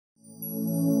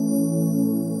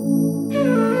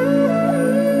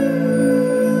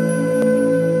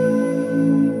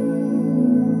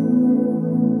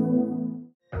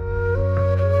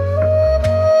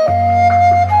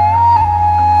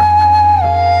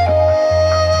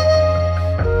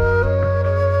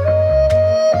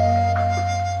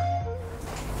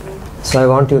So I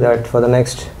want you that for the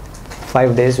next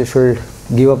 5 days we should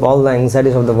give up all the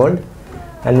anxieties of the world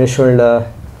and we should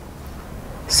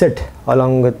sit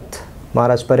along with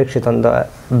Maharaj Parikshit on the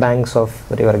banks of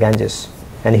river Ganges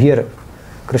and hear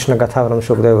Krishna Katha from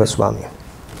Shukadeva Goswami.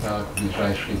 В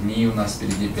ближайшие дни у нас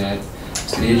впереди 5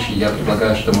 встреч, и я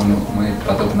предлагаю, что мы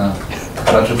подобно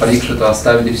Махараджу Парикшиту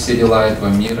оставили все дела этого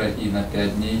мира и на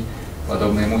 5 дней,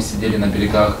 подобно ему, сидели на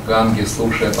берегах Ганги,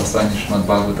 слушая послание Шримад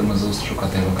Бхагаватам из уст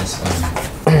Шукадева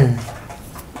Госвами.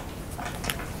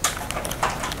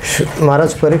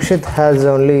 Maharaj Parikshit has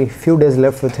only few days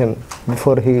left with him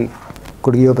before he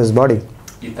could give up his body.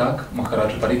 Итак,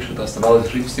 Махараджу Парикшиту оставалось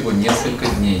жить всего несколько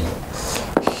дней.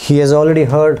 He has already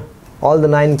heard all the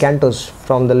 9 cantos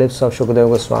from the lips of Shukadeva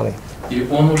Goswami. И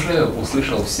он уже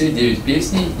услышал все 9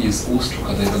 песней из уст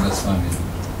Шукадева Госвами.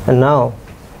 And now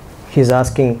he is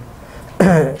asking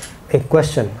a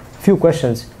few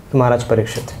questions to Maharaj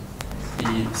Parikshit.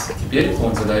 И теперь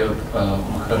он задает,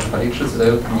 Махарадж Парикшит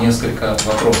задает несколько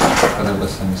вопросов, Шукадева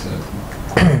Госвами задает ему.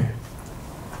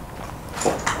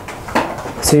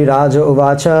 Sri Raja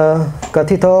Uvacha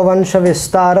Kathito Vansha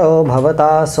Vistaro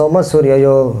Bhavata Soma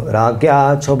Suryayo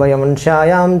Ragya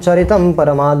Chobayamanshayam Charitam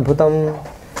Paramadbhutam.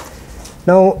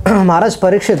 Now Maharaj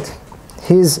Parikshit,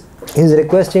 he is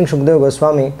requesting Shukadeva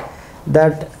Goswami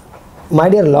that, my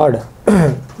dear Lord,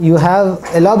 you have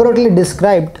elaborately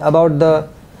described about the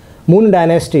moon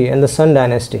dynasty and the sun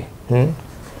dynasty,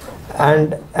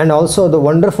 and also the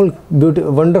wonderful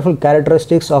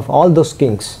characteristics of all those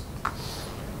kings.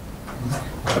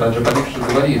 Раджа Парикшит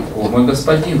говорит: «О мой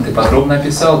господин, ты подробно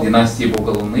описал династии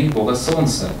Бога Луны и Бога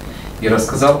Солнца и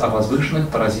рассказал о возвышенных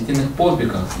поразительных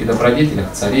подвигах и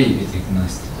добродетелях царей этих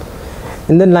династий».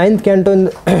 In the ninth canto,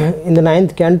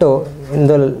 in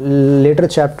the later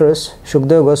chapters,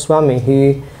 Shukadeva Goswami,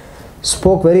 he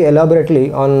spoke very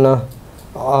elaborately on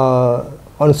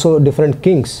so different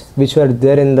kings which were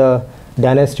there in the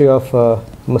dynasty of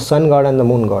sun god and the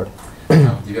moon god. В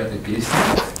 9-й песне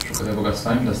Шукадева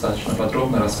Госвами достаточно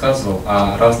подробно рассказывал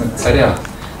о разных царях,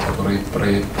 которые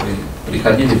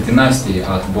приходили в династии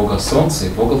от Бога Солнца и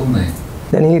Бога Луны.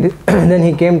 Then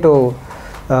he came to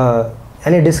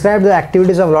and he described the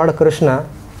activities of Lord Krishna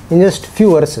in just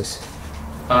few verses.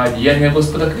 А деяния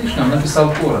Господа Кришны он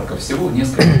написал коротко, всего в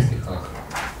нескольких стихах.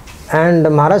 And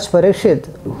Maharaj Parikshit,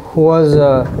 who was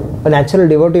a natural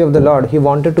devotee of the Lord, he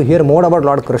wanted to hear more about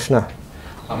Lord Krishna.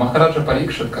 А Махараджа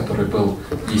Парикшит, который был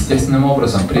естественным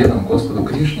образом предан Господу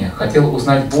Кришне, хотел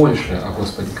узнать больше о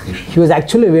Господе Кришне. He was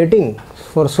actually waiting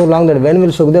for so long that when will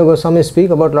Shukadeva Goswami speak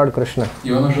about Lord Krishna.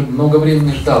 И он уже много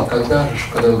времени ждал, когда же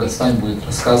Шукадева Госвами будет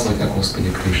рассказывать о Господе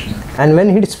Кришне. And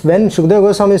when Shukadeva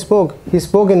Goswami spoke, he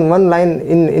spoke in one line,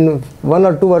 in 1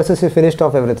 or 2 verses he finished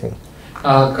off everything.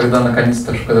 А когда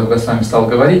наконец-то Шукадева Госвами стал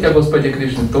говорить о Господе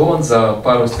Кришне, то он за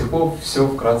пару стихов все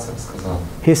вкратце рассказал.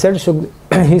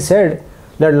 He said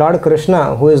that Lord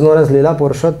Krishna, who is known as Lila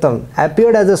Purushottam,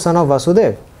 appeared as the son of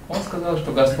Vasudeva. Он сказал,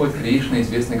 что Господь Кришна,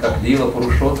 известный как Лила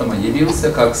Пурушоттама,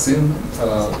 явился как сын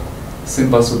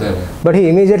Васудевы. But he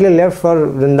immediately left for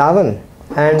Vrindavan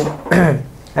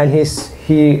and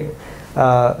he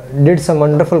did some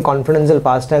wonderful confidential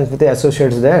pastimes with the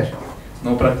associates there.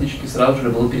 Но практически сразу же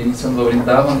был перенесен во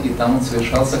Вриндаван, и там он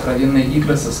совершал сокровенные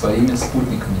игры со своими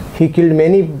спутниками. He killed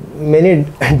many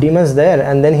demons there,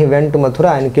 and then he went to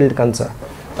Mathura and killed Kansa.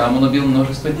 Там он убил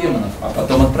множество демонов, а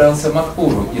потом отправился в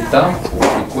Мадхуру, и там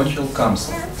прикончил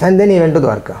Камсу. And then he went to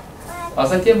Dwarka. А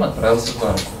затем отправился в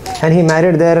Дварку. And he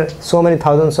married there so many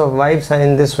thousands of wives, and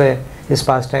in this way his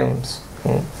pastimes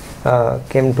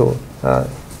came to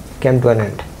an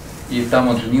end. И там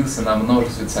он женился на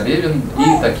множестве царевен,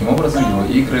 и таким образом его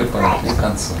игры подошли к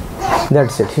концу.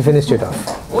 That's it. He finished it off.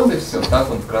 Вот и все. Так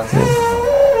он вкратце рассказал.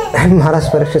 And Maharaj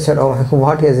Parikshit said, "Oh,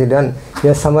 what has he done? He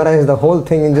has summarized the whole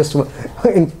thing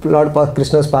in Lord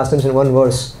Krishna's pastimes in one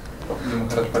verse." И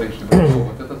Махарадж Парикшит говорил: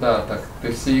 вот это да, так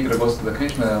ты все игры Господа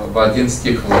Кришны в один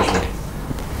стих вложил.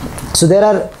 So there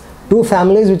are 2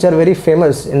 families which are very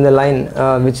famous in the line,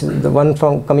 which the one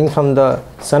coming from the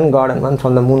sun god and one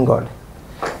from the moon god.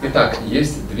 Итак,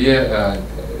 есть две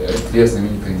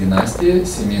знаменитых династии,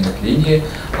 семейных линий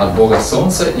от Бога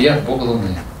Солнца и от Бога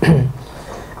Луны.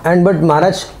 But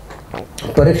Maharaj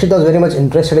Parikshit was very much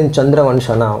interested in Chandra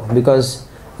Vansha now because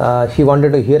he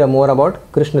wanted to hear more about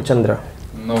Krishna Chandra.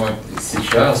 Но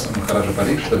сейчас Махараджа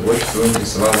Парикшита больше всего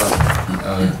интересовала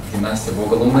династия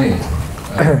Бога Луны,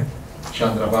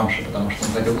 Чандра Вамша, потому что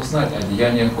он хотел узнать о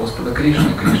деяниях Господа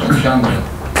Кришны, Кришна Чандра.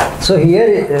 So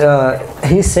here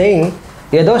he is saying,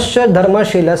 Yadosya dharma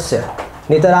shilasya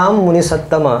nitaram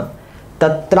munisattama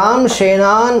tatram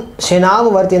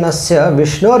shenav vartinasya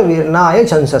vishnor virnaya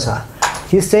chansasa.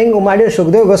 He's saying, "Oh my dear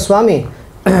Shukdev Goswami,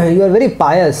 you are very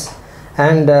pious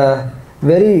and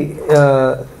very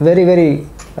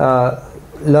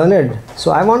learned.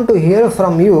 So I want to hear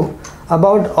from you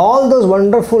about all those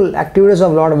wonderful activities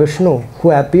of Lord Vishnu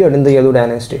who appeared in the Yadu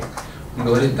dynasty." Он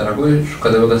говорит: дорогой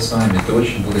Шукадева Госвами, ты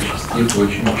очень благочестив, ты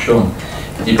очень учен.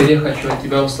 И теперь я хочу от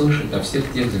тебя услышать о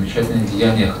всех тех замечательных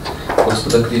деяниях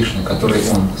Господа Кришны, которые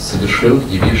он совершил,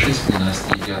 явившись в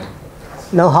династии Яду.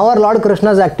 Now, how are Lord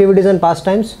Krishna's activities and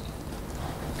pastimes?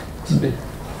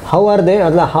 How are they?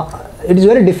 It is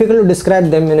very difficult to describe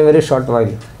them in a very short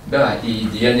while. Да, и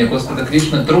деяния Господа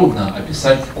Кришны трудно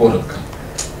описать коротко.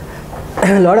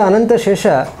 Lord Ananta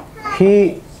Shesha,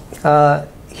 he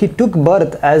took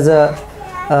birth as a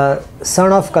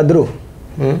son of Kadru.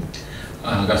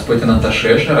 Господь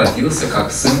Ананташеша родился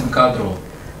как сын Кадру.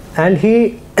 And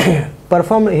he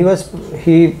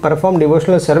performed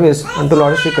devotional service unto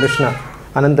Lord Shri Krishna,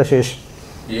 Ananta Shesh.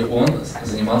 И он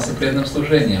занимался преданным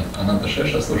служением.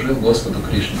 Ананташеша служил Господу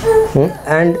Кришне.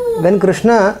 And when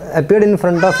Krishna appeared in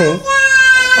front of him,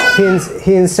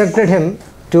 he instructed him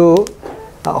to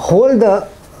hold the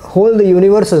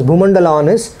universes, Bhumandala,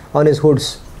 on his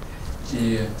hoods.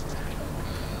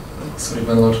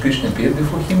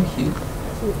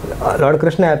 Lord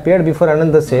Krishna appeared before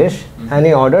Ananta Shesh and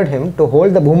he ordered him to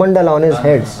hold the Bhumandala on his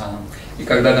heads. И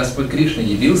когда Господь Кришна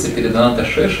явился перед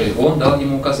Ананташешей, он дал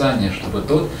ему указание, чтобы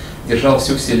тот держал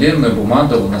всю вселенную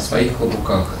Бхумандалу на своих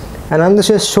клобуках. And Ananta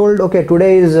Shesh told, okay,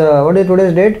 today is, what is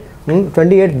today's date?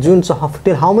 28th June, so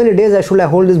till how many days should I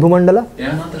hold this Bhumandala? И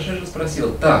Ананташеша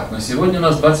спросил: так, но сегодня у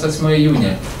нас 28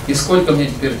 июня, и сколько мне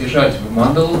теперь держать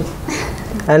Бхумандалу?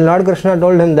 And Lord Krishna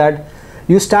told him that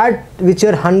you start with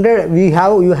your 100,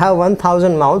 you have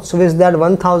 1000 mouths, so with that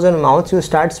 1000 mouths you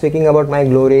start speaking about my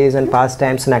glories and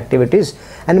pastimes and activities,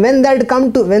 and when that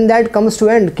comes to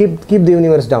end, keep the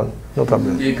universe down, no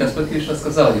problem. И Господь Кришна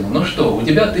сказал ему: ну что, у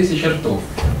тебя 1000 ртов,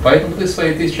 поэтому ты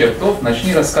свои 1000 ртов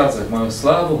начни рассказывать мою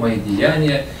славу, мои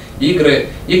деяния, игры,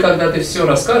 и когда ты все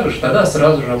расскажешь, тогда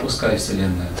сразу же опускай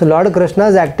вселенную. So Lord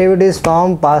Krishna's activities,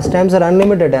 form, pastimes are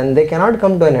unlimited and they cannot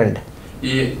come to an end.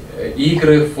 И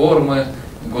игры, формы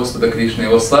Господа Кришны,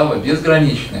 его слава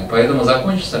безграничная, поэтому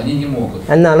закончиться они не могут.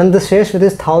 And Ananta Shesh with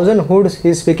his 1000 hoods, he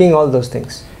is speaking all those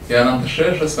things. И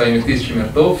Ананташеша своими 1000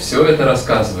 ртов все это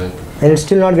рассказывает. And it's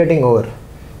still not getting over.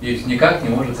 И никак не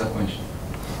может закончить.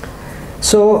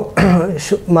 So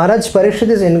Maharaj Parikshit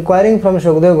is inquiring from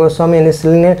Shukadeva Goswami and is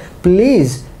saying,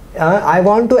 please, I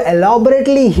want to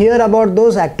elaborately hear about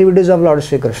those activities of Lord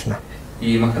Shri Krishna.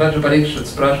 И Махараджа Парикшит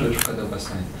спрашивает Шукадева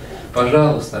Госвами: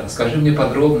 пожалуйста, расскажи мне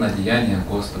подробно о деяниях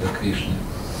Господа Кришны.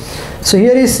 So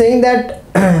here he is saying that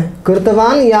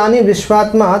Kirtavan yani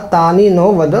Vishwatma tani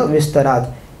no vada vistarat.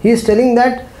 He is telling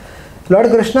that Lord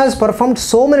Krishna has performed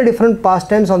so many different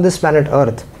pastimes on this planet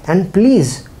Earth, and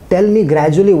please tell me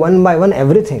gradually one by one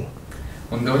everything.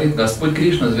 Он говорит: Господь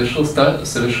Кришна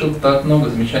совершил так много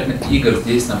замечательных игр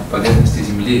здесь, на поверхности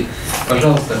Земли.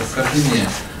 Пожалуйста, расскажи мне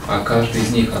о каждой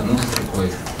из них одну за другой.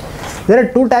 There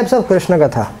are two types of Krishna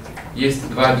Katha. Есть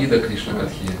два вида Кришна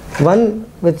Катхи. One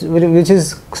which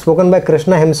is spoken by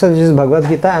Krishna himself, which is Bhagavad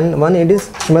Gita, and one it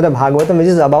is Srimad Bhagavatam, which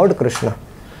is about Krishna.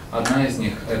 Одна из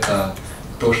них это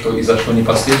то, что изошло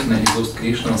непосредственно из уст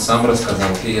Кришны, он сам рассказал,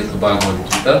 и это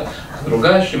Бхагавад-гита.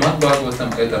 Другая, Шримад Бхагаватам,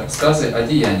 это рассказы о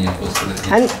деяниях Господа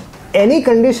Кришны. And any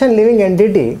conditioned living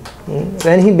entity,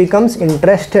 when he becomes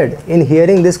interested in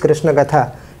hearing this Krishna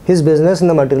Katha, his business in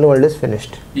the material world is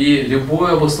finished. И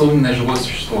любое обусловленное живое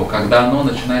существо, когда оно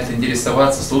начинает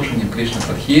интересоваться слушанием Кришна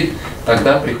Катхи,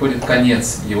 тогда приходит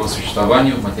конец его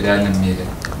существованию в материальном мире.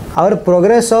 Our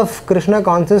progress of Krishna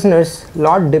consciousness,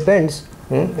 Lord, depends.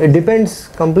 It depends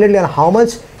completely on how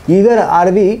much eager are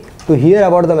we to hear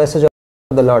about the message of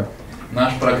the Lord.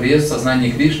 Наш прогресс в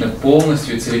сознании Кришны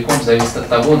полностью и целиком зависит от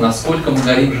того, насколько мы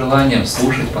горим желанием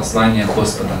слушать послание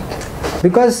Господа.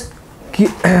 Because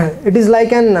it is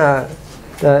like an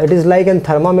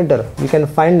thermometer. We can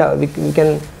find out. We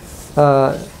can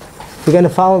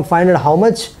find out how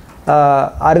much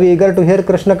are we eager to hear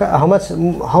Krishna.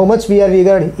 How much we are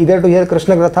eager to hear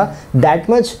Krishna Katha. That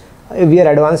much we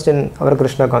are advanced in our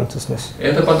Krishna consciousness.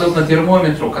 Это подобно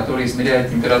термометру, который измеряет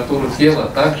температуру тела.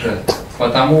 Также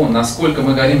потому, насколько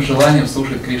мы горим желанием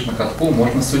слушать Кришна Катху,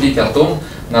 можно судить о том,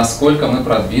 насколько мы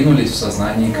продвинулись в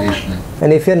сознании Кришны.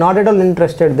 And if you are not at all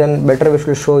interested, then better we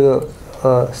should show you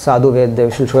sadhu Vedya,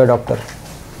 we should show a doctor.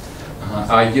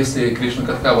 А если Кришна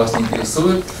Катха вас не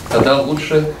интересует, тогда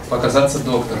лучше показаться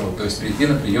доктору, то есть прийти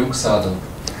на прием к саду.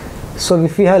 So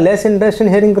if we have less interest in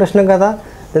hearing Krishna Katha,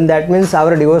 then that means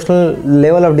our devotional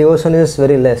level of devotion is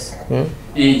very less.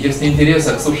 И если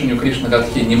интереса к слушанию Кришна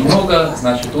Катхи немного,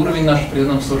 значит уровень нашего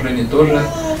преданного служения тоже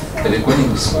далеко не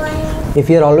высокий. If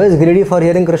you are always greedy for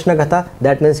hearing Krishna Katha,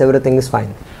 that means everything is fine.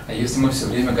 А если мы все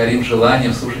время горим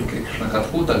желанием слушать Кришна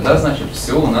Катху, тогда значит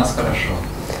все у нас хорошо.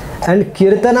 And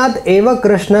kirtanat eva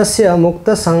krishnasya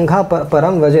mukta sangha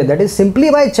param vaje. That is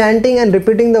simply by chanting and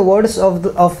repeating the words of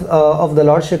the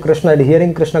Lord Shri Krishna,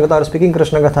 hearing Krishna Katha or speaking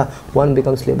Krishna Katha, one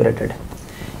becomes liberated.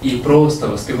 И просто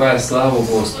воспевая славу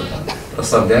Господа,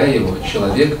 прославляя Его,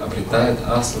 человек обретает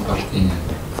освобождение.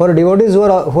 For devotees who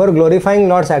are glorifying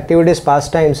Lord's activities,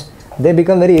 pastimes, they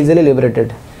become very easily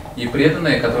liberated. И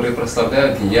преданные, которые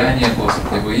прославляют деяния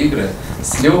Господа, Его игры,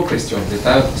 с легкостью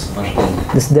обретают освобождение.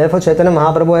 Therefore, Chaitanya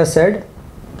Mahaprabhu has said,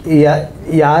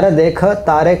 Yara dekha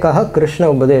tare kaha Krishna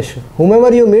upadesh.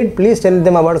 Whomever you meet, please tell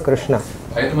them about Krishna.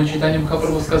 Поэтому Чайтанья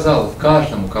Махапрабху сказал,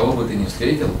 каждому, кого бы ты ни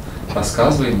встретил,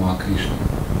 рассказывай ему о Кришне.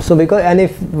 So because, and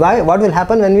if, why, what will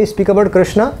happen when we speak about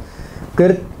Krishna?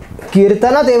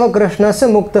 Kirtanat eva krishnasya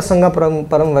mukta sangha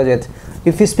param vajet.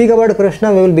 If we speak about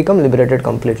Krishna, we will become liberated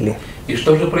completely. И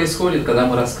что же происходит, когда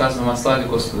мы рассказываем о славе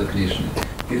Господа Кришны?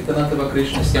 Киртанат eva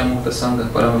krishnasya mukta sangha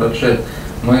param vajet.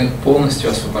 Мы полностью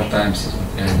освобождаемся из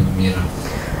материального мира.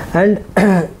 And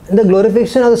the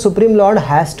glorification of the Supreme Lord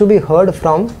has to be heard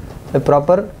from a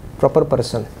proper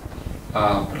person.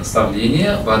 А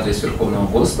прославление в адрес Верховного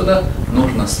Господа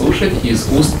нужно слушать из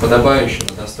уст подобающего,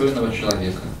 достойного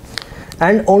человека.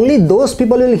 And only those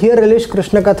people will hear relish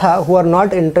Krishna Katha who are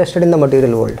not interested in the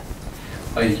material world.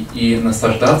 И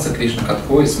наслаждаться Кришна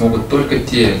Катхой смогут только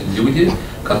те люди,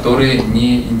 которые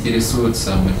не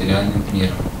интересуются материальным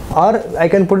миром. Or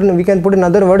we can put in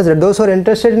other words that those who are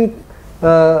interested in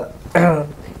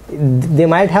they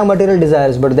might have material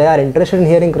desires, but they are interested in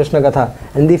hearing Krishna Katha.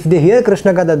 And if they hear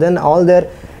Krishna Katha, then all their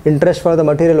interest for the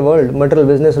material world, material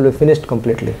business will be finished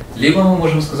completely. Либо мы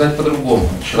можем сказать по-другому.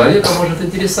 Человека может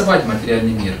интересовать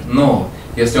материальный мир, но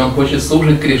если он хочет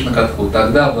слушать Кришна Катху,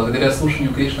 тогда благодаря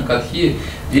слушанию Кришна Катхи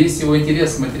весь его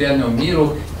интерес к материальному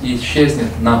миру исчезнет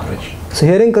напрочь. So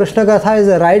hearing Krishna Katha is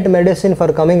the right medicine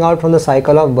for coming out from the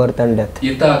cycle of birth and death.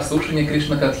 Итак, слушание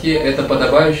Кришна Катхи – это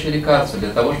подобающее лекарство для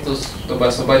того, чтобы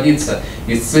освободиться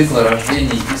из цикла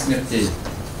рождений и смертей.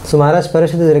 So Maharaj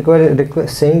Parashit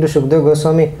is saying to Shukdev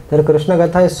Goswami that Krishna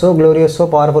Katha is so glorious, so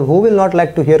powerful. Who will not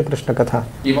like to hear Krishna Katha?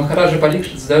 И Махараджа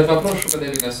Парикшит задает вопрос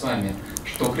Шукадеве Госвами,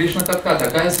 что Кришна Катха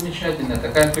такая замечательная,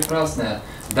 такая прекрасная,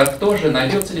 да кто же,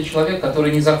 найдется ли человек,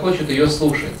 который не захочет ее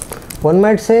слушать? One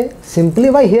might say, simply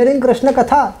by hearing Krishna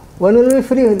Katha, one will be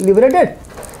free, liberated.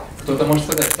 Кто-то может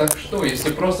сказать, так что,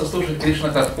 если просто слушать Кришна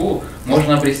Катху,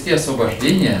 можно обрести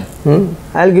освобождение?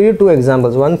 I'll give you two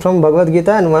examples, one from Bhagavad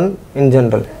Gita and one in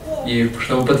general. И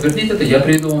чтобы подтвердить это, я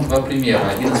приведу вам два примера.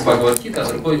 Один из Бхагавад-гиты, а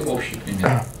другой общий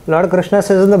пример. Lord Krishna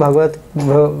says in the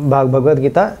Bhagavad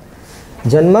Gita,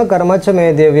 Janma karma cha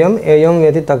me devyam eyam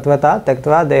yati taktvata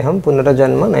taktva deham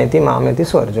punarajanma naiti mameti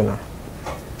swarjuna.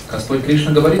 Господь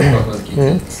Кришна говорит в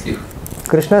Бхагавад-гите, стих.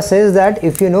 Krishna says that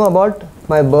if you know about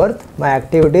my birth, my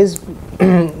activities,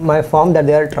 my form, that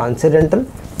they are transcendental,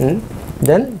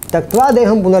 then taktva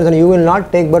deham punarjanma, you will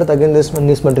not take birth again in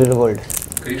this material world.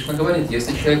 Кришна говорит,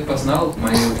 если человек познал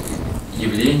мое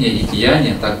явление и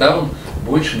деяние, тогда он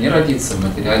больше не родится в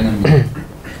материальном мире.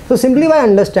 So simply by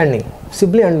understanding,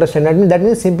 that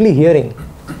means simply hearing.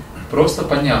 Просто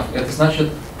поняв, это значит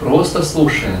просто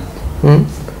слушая.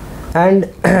 And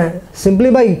simply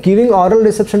by giving oral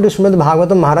reception to Srimad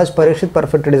Bhagavatam, Maharaj Parikshit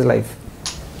perfected his life.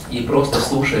 И просто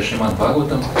слушая Шримад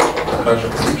Бхагаватам, Махараджа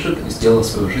Парикшит сделал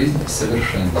свою жизнь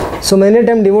совершенной. So many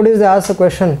times devotees they ask the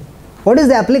question, what is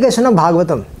the application of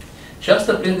Bhagavatam?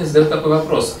 Часто преданные задают такой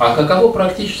вопрос, а каково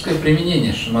практическое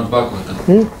применение Шримад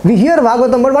Бхагаватам? We hear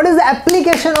Bhagavatam, but what is the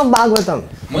application of Bhagavatam?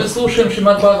 Мы слушаем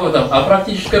Шримад Бхагаватам, а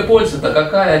практическая польза-то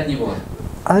какая от него?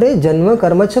 Are janma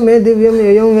karma cha me divyam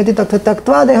eyam yati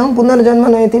taktva deham punarjanma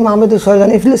naiti mameti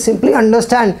swarjana. If you simply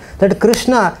understand that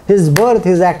Krishna, his birth,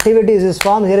 his activities, his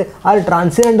forms here are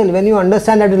transcendental, when you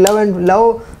understand that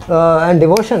love and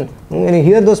devotion, when you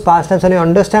hear those pastimes and you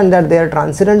understand that they are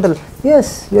transcendental,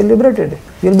 yes, you are liberated.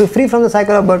 You will be free from the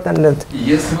cycle of birth and death.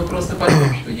 Если мы просто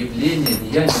поймем, что явление,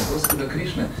 деяние Господа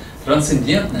Кришны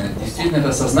трансцендентное, действительно это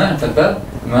осознаем, тогда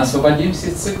мы освободимся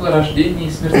из цикла рождения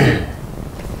и смерти.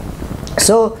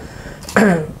 So,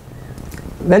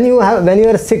 when you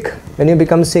are sick, when you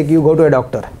become sick, you go to a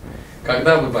doctor.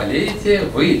 Когда вы болеете,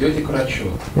 вы идете к врачу.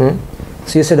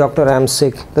 So you say, doctor, I am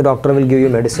sick. The doctor will give you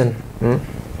medicine.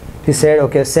 He said,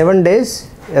 okay, 7 days,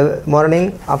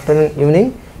 morning, afternoon,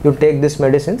 evening, you take these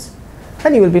medicines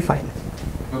and you will be fine.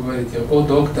 Вы говорите, о,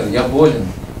 доктор, я болен.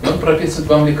 И он прописывает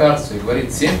вам лекарство и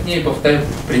говорит, 7 дней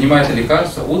принимай это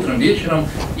лекарство утром, вечером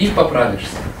и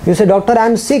поправишься. You say, doctor, I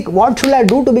am sick. What should I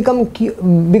do to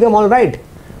become all right?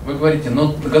 Вы говорите,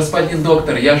 ну, господин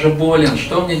доктор, я же болен,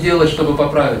 что мне делать, чтобы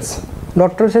поправиться?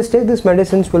 Doctor says, take these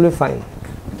medicines, will be fine.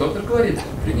 Доктор говорит,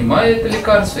 принимай это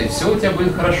лекарство, и все у тебя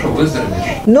будет хорошо,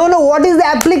 выздоровеешь. No, what is the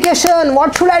application?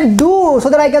 What should I do so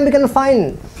that I can become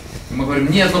fine? Мы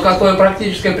говорим, нет, ну какое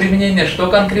практическое применение, что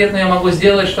конкретно я могу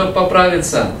сделать, чтобы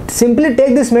поправиться? Simply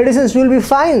take these medicines, you will be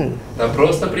fine. Да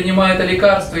просто принимай это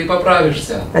лекарство и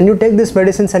поправишься. And you take these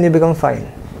medicines and you become fine.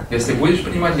 Если будешь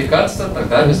принимать лекарства,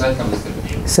 тогда обязательно выздоровеешь.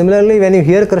 Similarly, when you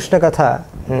hear Krishna Katha,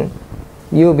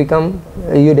 you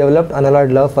develop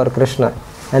unalloyed love for Krishna,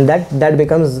 and that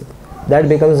becomes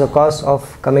the cause of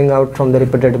coming out from the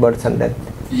repeated births and death.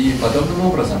 И подобным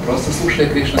образом, просто слушая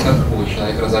Кришна Катху,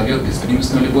 человек разовьет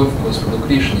беспримесную любовь к Господу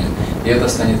Кришне, и это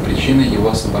станет причиной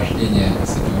его освобождения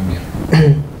из этого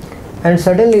мира. And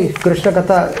certainly, Krishna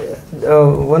Katha,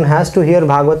 one has to hear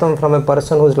Bhagavatam from a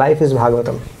person whose life is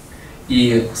Bhagavatam.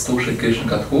 И слушать Кришна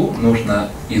Катху нужно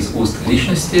из уст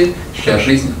личности, чья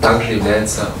жизнь также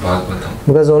является Бхагаватом.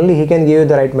 Because only he can give you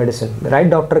the right medicine. The right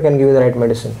doctor can give you the right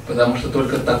medicine. Потому что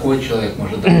только такой человек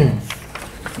может дать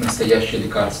настоящее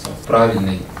лекарство.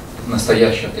 Правильный,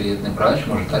 настоящий авторитетный врач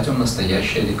может дать вам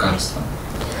настоящее лекарство.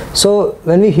 So,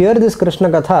 when we hear this Krishna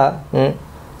Katha,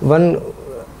 one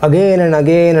again and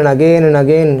again and again and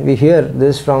again we hear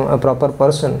this from a proper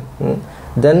person,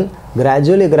 then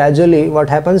gradually what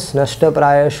happens? Nashta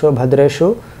prayashu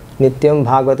bhadreshu nityam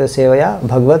bhagavata sevaya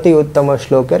bhagavati uttama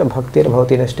shlokar bhaktir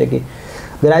bhavati nashtaki.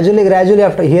 Gradually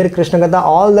after hear Krishna Katha,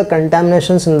 all the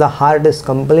contaminations in the heart is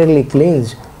completely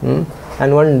cleansed,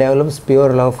 and one develops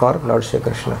pure love for Lord Shri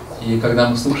Krishna. И когда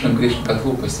мы слушаем Кришна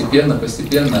Катху, постепенно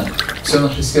все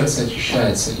наше сердце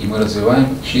очищается, и мы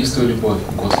развиваем чистую любовь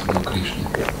к Господу Кришне.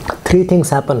 Three things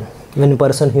happen when a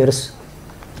person hears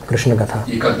Krishna Katha.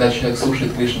 И когда человек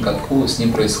слушает Кришна Катху, с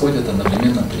ним происходят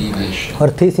одновременно 3 вещи. Or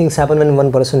three things happen when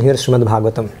one person hears Srimad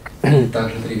Bhagavatam. И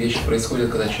также 3 вещи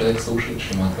происходят, когда человек слушает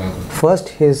Шримад Бхагаватам.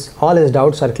 First, all his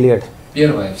doubts are cleared.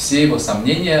 Первое, все его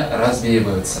сомнения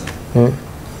развеиваются.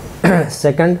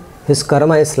 Second, his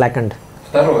karma is slackened.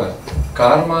 Второе,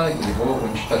 карма его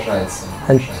уничтожается.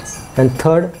 And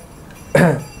third,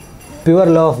 pure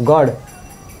love of God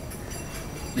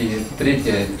И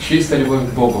третье, чистая любовь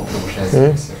к Богу пробуждается в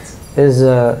его сердце. is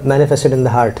manifested in the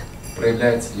heart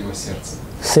Проявляется в его сердце.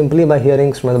 simply by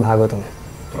hearing Srimad Bhagavatam.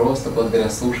 Просто благодаря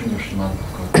слушанию Шримад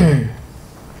Бхагаватам.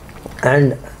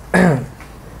 And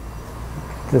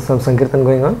there's some Sankirtan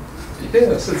going on?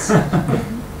 Yes, it's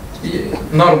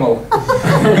normal.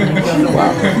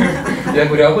 Я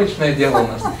говорю, обычное дело у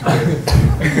нас.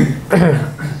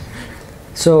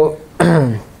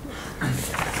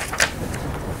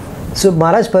 So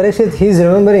Maharaj Parikshit, he is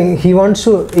remembering, he wants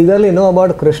to eagerly know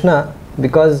about Krishna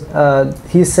because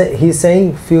he's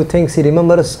saying few things. He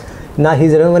remembers, now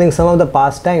he's remembering some of the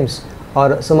pastimes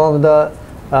or some of the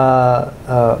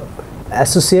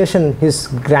association his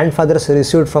grandfathers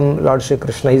received from Lord Shri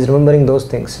Krishna. He's remembering those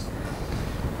things.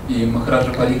 И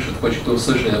Махараджа Парикшит хочет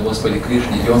услышать о Господе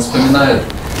Кришне, и он вспоминает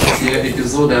те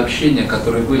эпизоды общения,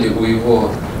 которые были у его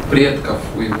предков,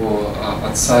 у его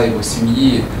отца, его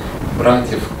семьи,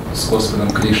 братьев с Господом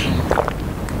Кришной.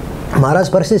 Maharaj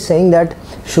Parikshit is saying that,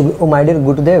 oh my dear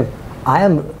Gurudev, I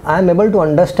am able to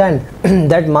understand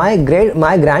that my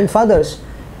grandfathers,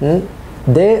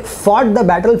 they fought the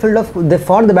battle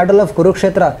of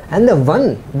Kurukshetra and they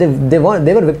won.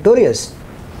 They were victorious.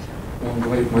 Он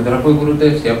говорит, мой дорогой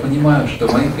Гурудев, я понимаю, что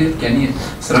мои предки, они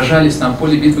сражались на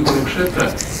поле битвы Курукшетра,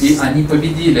 и они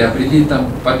победили, обрели там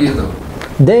победу.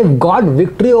 They got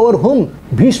victory over whom?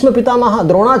 Bhishma Pitamaha,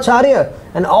 Dronacharya,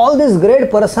 and all these great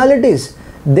personalities.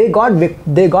 They got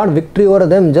victory over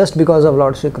them just because of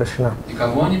Lord Shri Krishna. И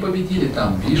кого они победили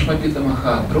там? Бхишма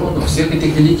Питамаха, Дрону, всех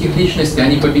этих великих личностей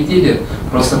они победили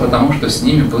просто потому, что с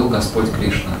ними был Господь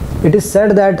Кришна. It is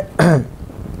said that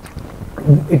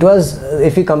it was,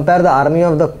 if we compare the army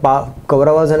of the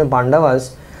Kauravas and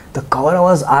Pandavas, the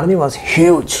Kauravas army was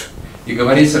huge. И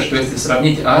говорится, что если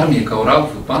сравнить армии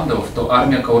Кауравов и Пандавов, то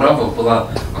армия Кауравов была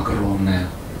огромная.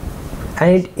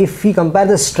 And if we compare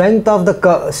the strength of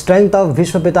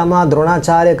Bhishma Pitamaha,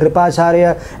 Dronacharya,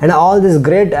 Kripacharya, and all these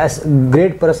great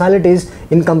personalities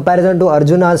in comparison to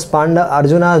Arjuna,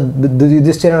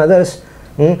 Yudhishthira and others,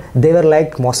 they were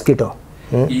like mosquito.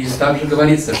 И также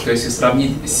говорится, что если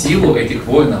сравнить силу этих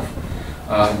воинов,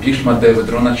 Бхишма Девы,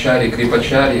 Дроначарьи,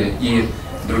 Крипачарьи и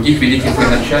других великих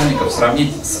военачальников,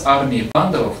 сравнить с армией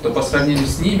пандавов, то по сравнению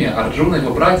с ними Арджуна и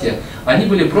его братья, они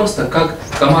были просто как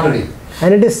комары.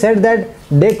 And it is said that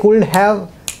they could have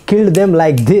killed them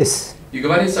like this, И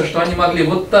говорится, что они могли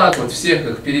вот так вот всех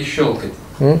их перещелкать.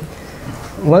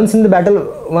 Once in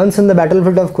the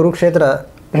battlefield of Kurukshetra,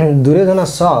 Duryodhana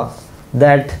saw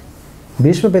that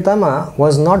Bhishma Pitama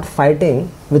was not fighting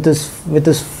with his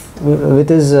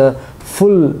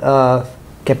full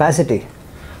capacity.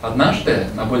 Однажды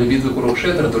на поле битвы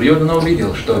Курукшетра Дурьодана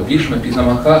увидел, что Бхишма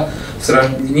Питамаха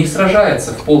не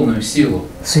сражается в полную силу.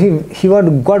 So he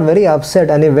got very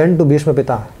upset and he went to Bhishma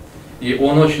Pitama. И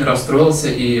он очень расстроился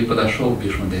и подошел к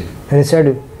Бхишма Деве. And he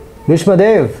said, Bhishma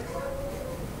Dev,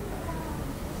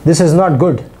 this is not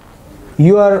good.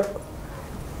 You are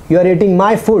eating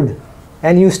my food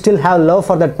and you still have love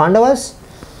for that Pandavas?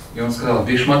 И он сказал: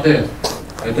 Бхишма Дев,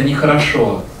 это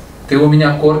нехорошо. Ты у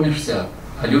меня кормишься,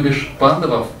 а любишь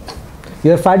пандавов?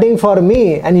 You are fighting for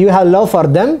me and you have love for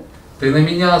them? Ты на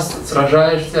меня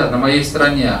сражаешься, на моей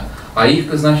стороне, а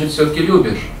их ты, значит, все-таки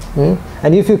любишь.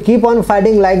 And if you keep on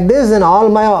fighting like this, then all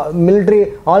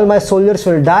my soldiers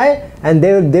will die and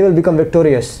they will become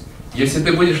victorious. Если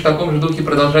ты будешь в таком же духе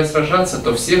продолжать сражаться,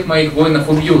 то всех моих воинов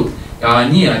убьют, а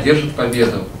они одержат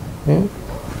победу.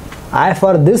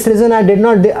 For this reason I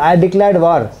declared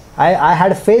war. I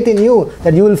had faith in you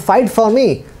that you will fight for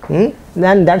me.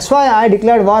 And that's why I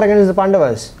declared war against the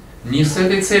Pandavas. Не с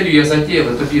этой целью я затеял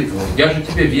эту битву. Я же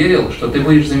тебе верил, что ты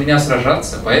будешь за меня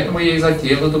сражаться, поэтому я и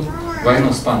затеял эту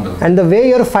войну с пандавами. And the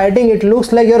way you're fighting, it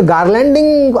looks like you're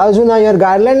garlanding Arjuna, you're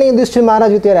garlanding this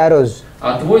Maharaj with your arrows.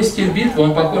 А твой стиль битвы,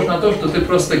 он похож на то, что ты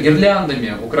просто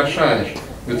гирляндами украшаешь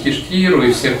Юдхиштхиру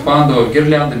и всех пандавов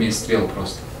гирляндами из стрел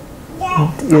просто.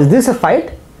 Is this a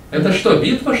fight? Это что,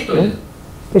 битва, что ли?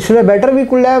 It should have better we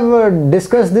could have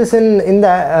discussed this in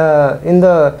our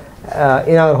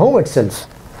home itself.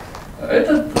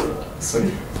 Это,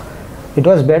 sorry. It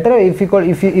was better if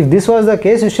this was the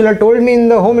case, you should have told me in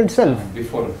the home itself.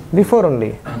 Before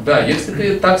only. Да, если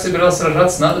ты так собирался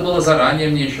сражаться, надо было заранее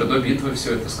мне еще до битвы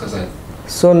все это сказать.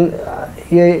 So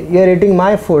you're eating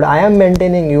my food, I am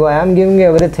maintaining you, I am giving you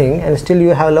everything, and still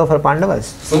you have love for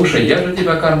Pandavas. Слушай, я же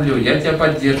тебя кормлю, я тебя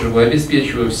поддерживаю,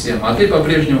 обеспечиваю всем, а ты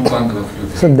по-прежнему пандавов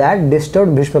любишь. So that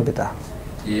disturbed Bhishma Pita.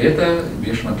 И это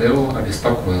Бхишма Деву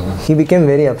обеспокоило. He became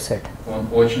very upset. Он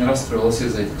очень расстроился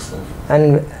из-за этих слов.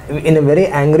 And in a very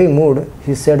angry mood,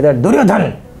 he said that,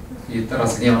 Duryodhana! И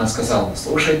разгневанно сказал: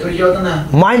 слушай, Дурьодана,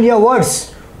 Mind your words!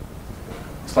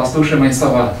 Послушай мои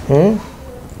слова.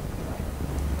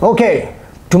 Okay,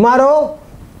 tomorrow,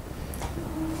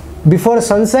 before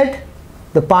sunset,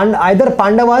 either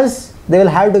Pandavas, they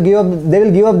will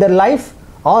give up their life,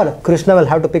 or Krishna will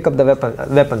have to pick up the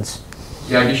weapons.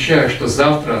 Я обещаю, что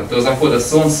завтра до захода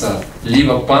солнца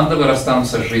либо пандавы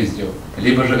расстанутся с жизнью,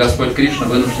 либо же Господь Кришна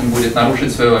вынужден будет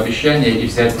нарушить свое обещание и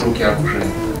взять в руки оружие.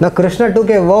 Now Krishna took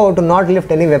a vow to not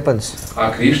lift any weapons.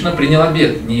 А Кришна принял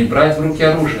обет не брать в руки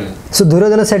оружие. So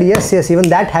Duryodhana said, yes, even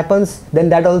that happens, then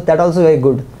that also very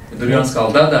good. И Дурьодана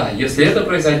сказал: да, если это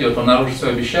произойдет, он нарушит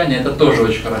свое обещание, это тоже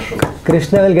очень хорошо.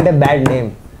 Krishna will get a bad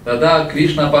name. Да,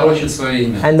 Кришна опорочит свое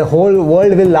имя. And the whole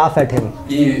world will laugh at him.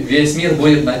 И весь мир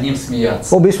будет над ним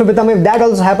смеяться. Oh, Bhishma Pitama, if that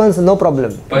also happens, no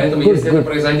problem. Поэтому, если это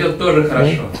произойдет, тоже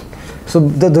хорошо. So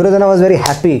the Duryodhana was very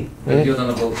happy.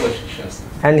 Дурьодана был очень счастлив.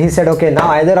 And he said, okay,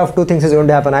 now either of two things is going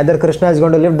to happen. Either Krishna is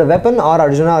going to lift the weapon, or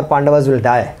Arjuna or Pandavas will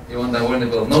die. И он довольный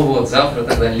был. Ну вот, завтра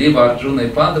тогда либо Арджуна и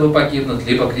Пандавы погибнут,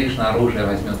 либо Кришна оружие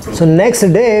возьмет в руки. So next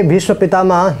day, Bhishma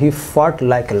Pitama, he fought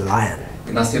like a lion.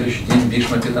 И на следующий день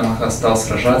Бхишма Питамаха стал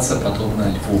сражаться подобно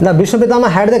льву. Now Bhishma Pitama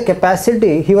had the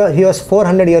capacity, he was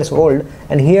 400 years old,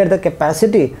 and he had the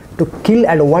capacity to kill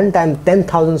at one time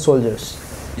 10,000 soldiers.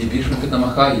 И Бхишма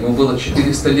Питамаха, ему было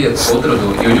 400 лет от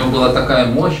роду, и у него была такая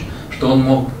мощь, что он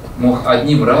мог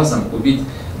одним разом убить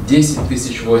 10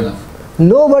 тысяч воинов.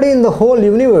 Nobody in the whole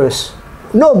universe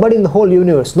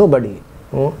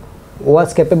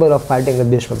was capable of fighting with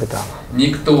Bhishma Pitama.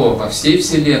 Никто во всей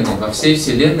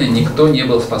вселенной никто не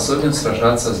был способен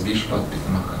сражаться с Бхишма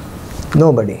Питамаха.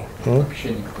 Nobody. Вообще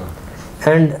никто.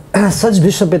 And such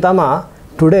Bhishma Pitama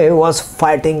today was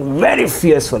fighting very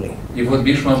fiercely. И вот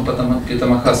Бхишма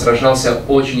Питамаха сражался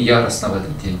очень яростно в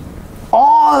этот день.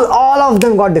 All of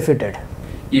them got defeated.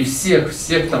 И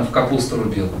всех там в капусту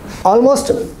рубил.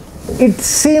 Almost, it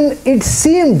seemed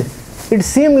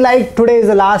like today is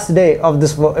the last day of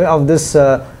this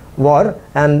war,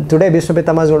 and today Bhishma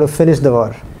Pitama is going to finish the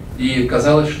war. И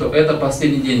казалось, что это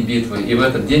последний день битвы, и в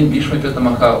этот день Бхишма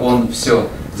Питамаха, он все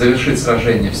завершит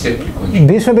сражение, всех прикончит.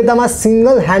 Bhishma Pitama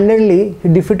single-handedly he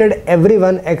defeated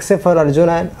everyone except for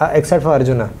Arjuna.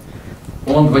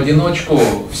 Он в одиночку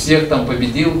всех там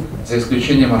победил, за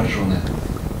исключением Арджуны.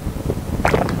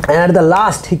 And at the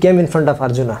last he came in front of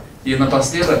Arjuna. И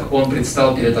напоследок он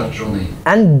предстал перед Арджуной.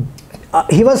 And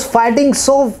he was fighting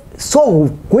so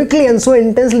quickly and so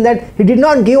intensely that he did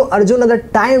not give Arjuna the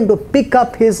time to pick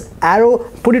up his arrow,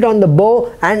 put it on the bow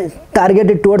and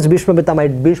target it towards Bhishma Pitama.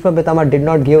 Bhishma Pitama did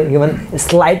not give even the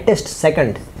slightest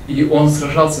second. И он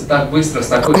сражался так быстро, с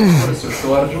такой скоростью,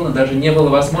 что у Арджуна даже не было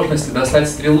возможности достать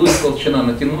стрелу из колчана,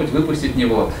 натянуть, выпустить в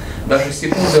него. Даже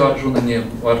секунды у Арджуна не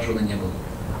было.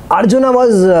 Arjuna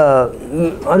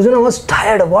was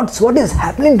tired. What is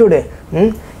happening today?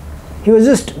 He was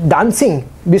just dancing.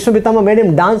 Bhishma Pitama made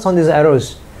him dance on these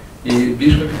arrows. И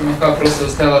Бхишма Питамаха просто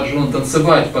заставил Арджуну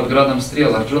танцевать под градом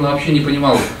стрел. Арджуна вообще не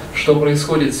понимал, что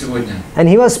происходит сегодня. And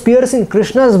he was piercing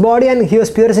Krishna's body and he was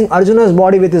piercing Arjuna's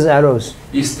body with his arrows.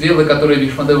 И стрелы, которые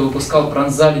Бхишмадева выпускал,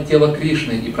 пронзали тело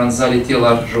Кришны и пронзали тело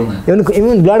Арджуны.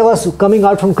 Even blood was coming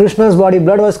out from Krishna's body,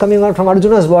 blood was coming out from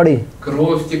Arjuna's body.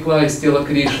 Кровь текла из тела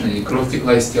Кришны и кровь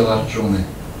текла из тела Арджуны.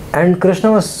 And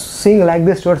Krishna was seeing like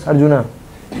this towards Arjuna.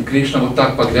 И Кришна вот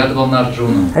так поглядывал на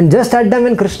Арджуну. And just at time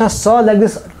when Krishna saw like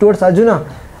this towards Arjuna,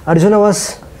 Arjuna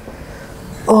was,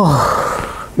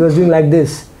 he was doing like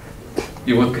this.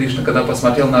 И вот Кришна, когда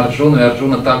посмотрел на Арджуну, и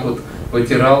Арджуна так вот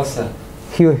вытирался,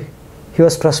 he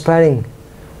was perspiring.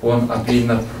 Он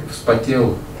обильно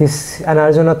вспотел. And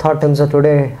Arjuna thought to himself,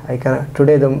 today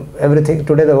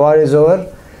the war is over.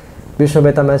 Bhishma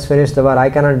Pitama has finished the war. I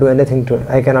cannot do anything.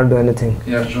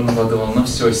 И Арджуна подумал, ну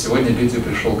все, сегодня битве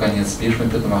пришел конец. Бхишма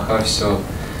Питамаха всех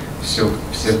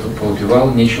тут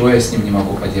поубивал, ничего я с ним не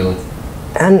могу поделать.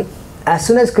 And as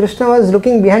soon as Krishna was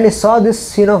looking behind, he saw this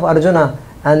scene of Arjuna,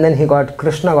 and then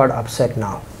Krishna got upset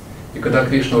now. И когда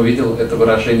Кришна увидел это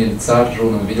выражение лица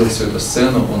Арджуны, увидел всю эту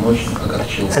сцену, он очень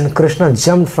огорчился. And Krishna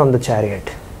jumped from the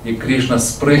chariot. И Кришна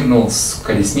спрыгнул с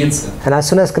колесницы. And as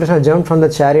soon as Krishna jumped from the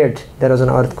chariot, there was an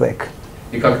earthquake.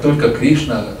 И как только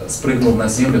Кришна спрыгнул на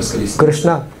землю с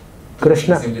колесницы,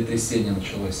 землетрясение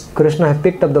началось. Krishna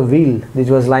picked up the wheel which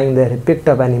was lying there. He picked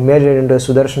up and he made it into a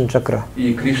Sudarshan chakra.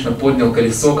 И Кришна поднял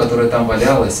колесо, которое там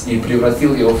валялось, и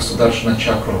превратил его в Сударшана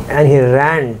чакру. And he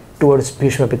ran towards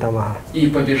Bhishma Pitamaha. И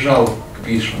побежал к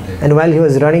Бхишмадеве. And while he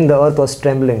was running, the earth was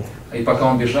trembling. И пока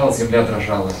он бежал, земля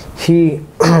дрожала.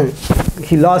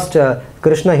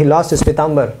 Krishna lost his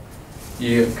pitambar.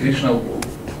 И Кришна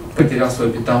потерял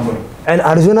свой питамбар. And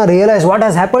Arjuna realized what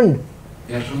has happened.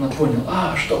 И Арджуна понял,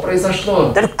 что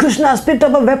произошло? That Krishna has picked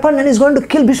up a weapon and is going to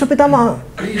kill Bhishma Pitamaha.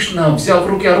 Кришна взял в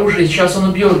руки оружие, и сейчас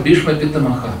он убьет Бхишма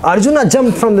Питамаха. Arjuna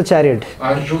jumped from the chariot.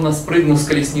 Арджуна спрыгнул с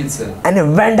колесницы. And he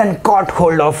went and caught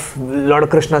hold of Lord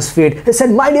Krishna's feet. He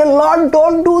said, "My dear Lord,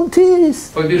 don't do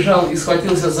this." Побежал и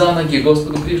схватился за ноги.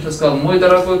 Господу Кришна сказал, мой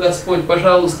дорогой Господь,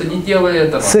 пожалуйста, не делай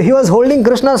этого. So he was holding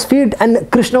Krishna's feet and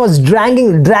Krishna was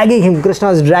dragging him. Krishna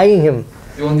was dragging him.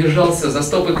 И он держался за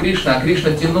стопы Кришны, а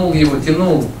Кришна тянул его,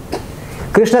 тянул.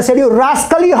 Krishna said, "You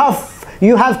rascal,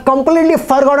 you have completely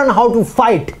forgotten how to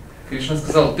fight." Кришна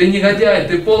сказал, ты негодяй,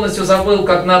 ты полностью забыл,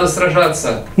 как надо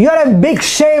сражаться. You are a big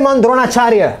shame on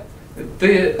Dronacharya.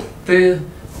 Ты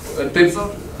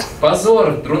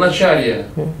позор, Дроначарья.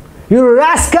 You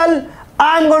rascal,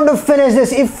 I'm going to finish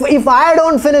this. If I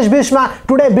don't finish Bhishma,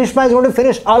 today Bhishma is going to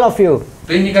finish all of you.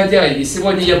 Ты негодяй, и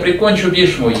сегодня я прикончу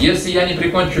Бхишму. Если я не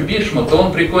прикончу Бхишму, то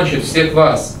он прикончит всех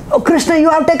вас. Oh Krishna, you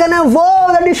have taken a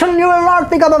vow that you will not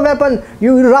pick up a weapon.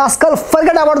 You rascal,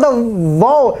 forget about the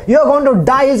vow. You are going to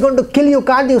die. He is going to kill you.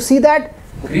 Can't you see that?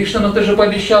 Кришна, но ты же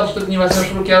пообещал, что ты не возьмешь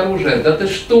в руки оружие. Да ты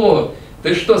что?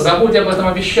 Ты что, забудь об этом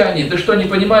обещании. Ты что, не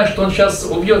понимаешь, что он сейчас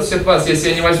убьет всех вас, если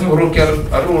я не возьму в руки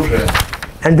оружие?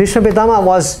 And Bhishma Pitama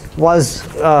while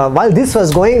this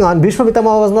was going on, Bhishma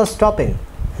Pitama was not stopping.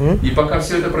 И пока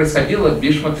все это происходило,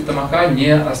 Бхишма Питамаха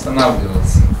не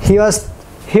останавливался. He was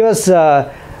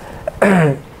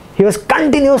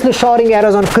continuously showering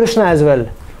arrows on Krishna as well.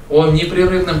 Он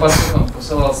непрерывным потоком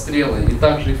посылал стрелы, и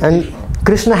также и в Кришну.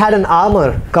 Krishna had an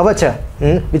armor, kavacha,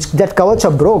 which that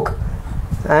kavacha broke,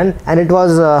 and it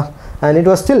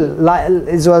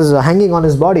was hanging on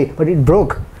his body, but it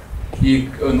broke. И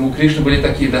у Кришны были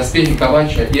такие доспехи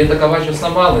кавача, и эта кавача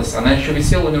сломалась, она еще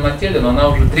висела у него на теле, но она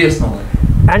уже треснула.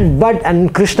 And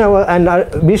Krishna and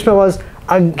Bhishma was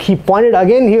he pointed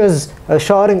again. He was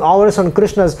showering arrows on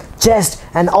Krishna's chest,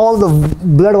 and all the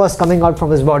blood was coming out from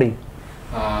his body.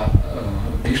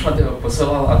 Бхишма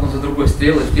посылал одну за другой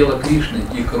стрелы в тело Кришны,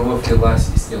 и кровь лилась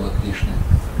из тела Кришны.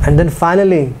 And then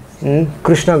finally,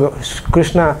 Krishna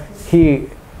he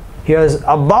was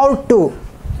about to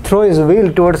throw his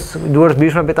wheel towards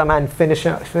Bhishma Pitama and finish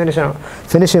him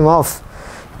off.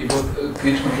 И вот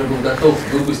Кришна уже был готов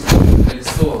выпустить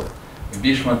колесо в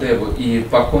Бхишмадеву и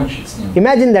покончить с ним.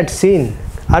 Imagine that scene.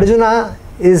 Arjuna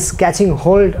is catching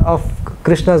hold of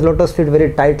Krishna's lotus feet very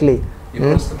tightly. И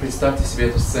просто представьте себе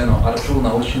эту сцену.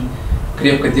 Арджуна очень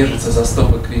крепко держится за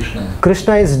стопы Кришны.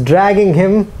 Krishna is dragging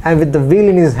him and with the wheel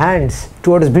in his hands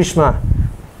towards Bhishma.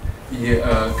 И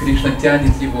Кришна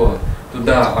тянет его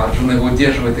туда, а Арджуна его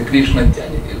удерживает, и Кришна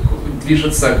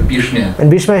движется к Бхишме. And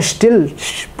Bhishma is still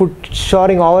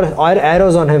showering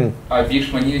arrows on him. А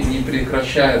Бхишма не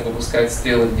прекращает выпускать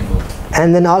стрелы в него.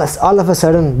 And then all of a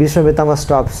sudden, Bhishma Pitama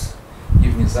stops. И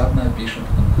внезапно Бхишма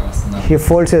Питамаха останавливается. He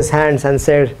folds his hands and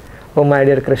said, "Oh my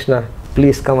dear Krishna,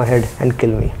 please come ahead and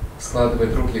kill me."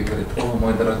 Складывает руки и говорит: о,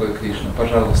 мой дорогой Кришна,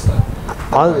 пожалуйста,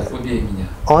 убей меня.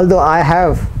 Although I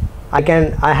have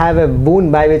a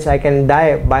boon by which I can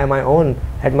die by my own,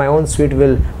 at my own sweet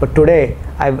will, but today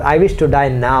I wish to die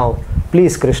now.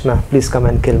 Please, Krishna, please come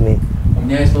and kill me. У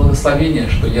меня есть благословение,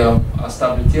 что я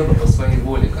оставлю тело по своей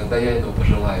воле, когда я этого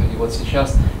пожелаю. И вот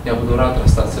сейчас я буду рад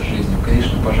расстаться с жизнью.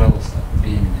 Кришна, пожалуйста,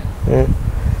 убей меня.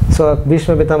 So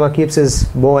Bhishma Pitama keeps his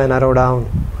bow and arrow down,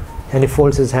 and he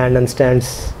folds his hand and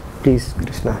stands. Please,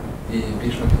 Krishna. И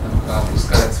Бхишма Питамаха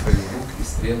опускает свои руки и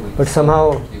стрелы.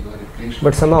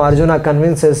 But somehow Arjuna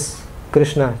convinces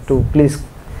Krishna to please,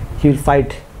 he'll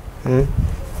fight.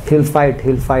 He'll fight.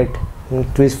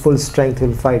 To his full strength,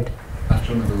 he'll fight.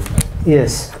 Arjuna will fight.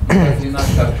 Yes.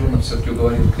 Arjuna все-таки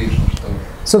уговорил Кришну,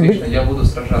 что Кришна, я буду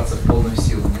сражаться в полную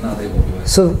силу, не надо его убивать.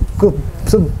 So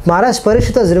Maharaj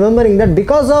Parikshit was remembering that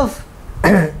because of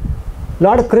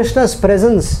Lord Krishna's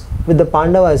presence with the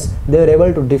Pandavas, they were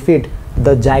able to defeat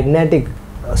the gigantic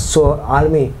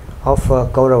army of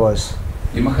Kauravas.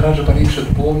 И Махараджа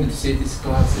Парикшит помнит все эти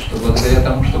ситуации, что благодаря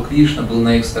тому, что Кришна был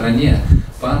на их стороне,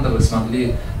 пандавы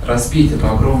смогли разбить эту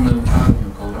огромную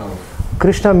армию Кауравов.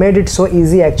 Krishna made it so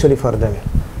easy actually for them.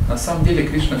 На самом деле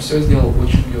Кришна все сделал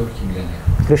очень легким для них.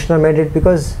 Krishna made it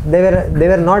because there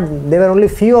were only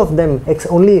few of them.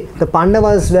 Only the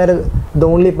Pandavas were the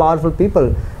only powerful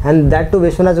people, and that too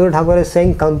Vishwanath Guru Thakur is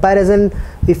saying comparison.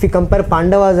 If we compare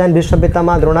Pandavas and Bhishma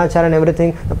Pitama, Dronacharya and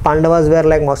everything, the Pandavas were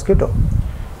like mosquito.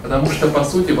 Потому что по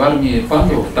сути в армии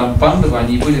пандавов, там пандавы,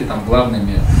 они были там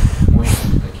главными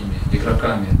мощными такими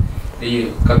игроками.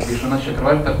 И как Вишванат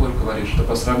Чакраварти Тхакур говорит, что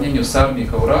по сравнению с армией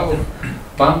Кауравов,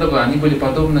 пандавы, они были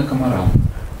подобны комарам.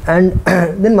 And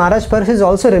then Maharaj Parikshit is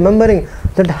also remembering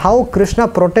that how Krishna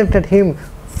protected him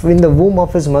in the womb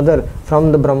of his mother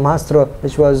from the Brahmastra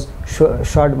which was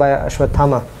shot by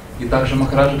Ashwatthama. И также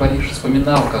Махараджа Парикшит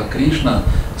вспоминал, как Кришна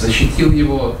защитил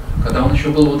его, когда он еще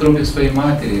был в утробе своей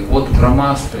матери, от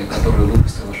Брахмастры, которую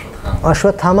выпустил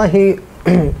Ашватthама. Ashwatthama,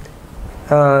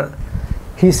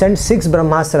 he sent 6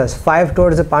 Brahmastras, 5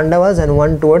 towards the Pandavas and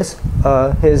 1 towards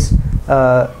his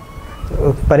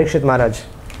Parikshit Maharaj.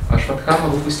 Ашватthama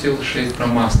выпустил 6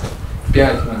 Брахмастр.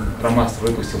 5 Брахмастр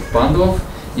выпустил в Пандавов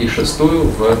и 6-ю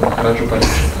в Махараджу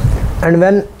Парикшита. And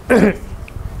when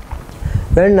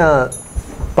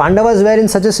Pandavas were in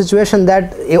such a situation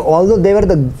that although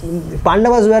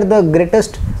Pandavas were the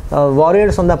greatest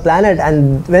warriors on the planet,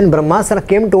 and when Brahmastra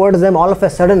came towards them, all of a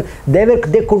sudden they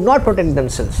could not protect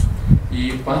themselves.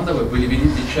 И пандавы были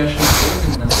величайшими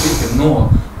воинами на свете,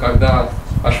 но когда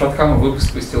Ашватthama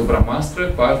выпустил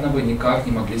Брахмастры, пандавы никак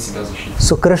не могли себя защитить.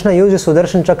 So Krishna used his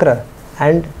Sudarshan Chakra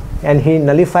and he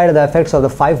nullified the effects of the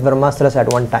 5 Brahmastras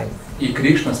at one time. И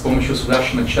Кришна с помощью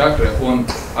Сударшана Чакры, он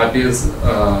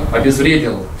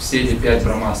обезвредил все эти 5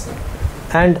 Брахмастр.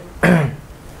 And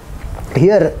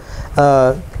here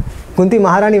Kunti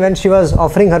Maharani, when she was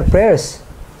offering her prayers,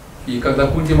 И когда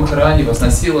Кунти Махарани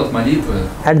возносила молитвы,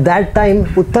 at that time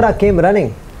Uttara came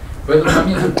running. в этот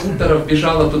момент Уттара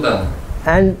бежала туда.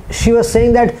 And she was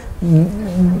saying that,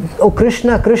 "Oh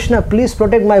Krishna, Krishna, please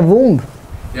protect my womb."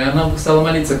 И она стала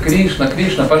молиться: Кришна,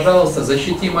 Кришна, пожалуйста,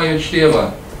 защити мое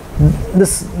чрево.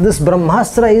 This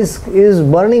Brahmastra is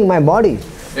burning my body.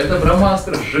 Это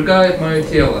Брахмастра сжигает мое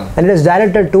тело. And it is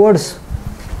directed towards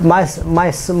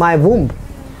my womb.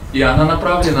 И она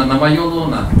направлена на мое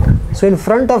лоно. So in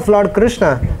front of Lord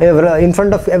Krishna, in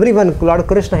front of everyone, Lord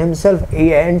Krishna himself,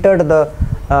 he entered the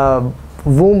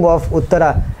womb of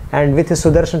Uttara, and with his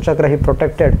Sudarshan Chakra he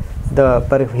protected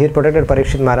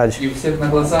Parikshit Maharaj. И у всех на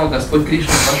глазах Господь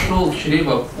Кришна пошел в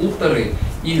чрево Уттары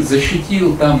и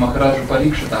защитил там Махараджу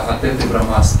Парикшита от этой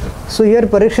Брахмастры. So here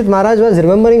Parikshit Maharaj was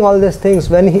remembering all these things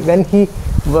when he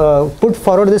put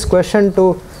forward this question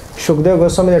to Shukdev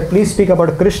Goswami that please speak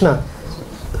about Krishna.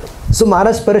 So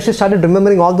Maharaj Parikshit started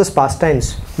remembering all those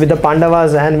pastimes with the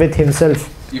Pandavas and with himself.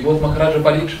 И вот Махараджа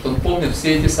Парикшит, он помнит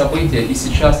все эти события, и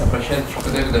сейчас, обращаясь к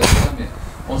Шукадеве Госвами,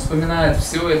 он вспоминает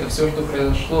все это, все, что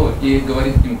произошло, и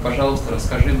говорит ему: пожалуйста,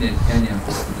 расскажи мне о нем.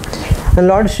 And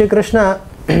Lord Shri Krishna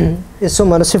is so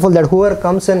merciful that whoever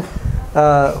comes and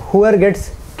whoever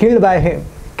gets killed by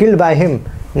him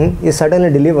is certainly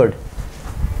delivered.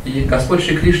 И Господь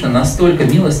Шри Кришна настолько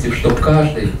милостив, что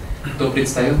каждый, кто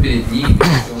предстает перед ним,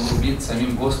 если он убит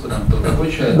самим Господом, то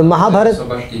такой человек получает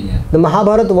освобождение. The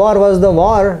Mahabharata war was the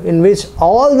war in which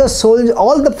all the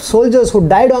soldiers who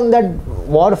died on that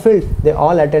war field, they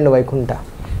all attend Vaikuntha.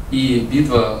 И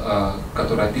битва,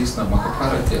 которая описана в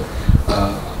Махабхарате,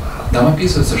 там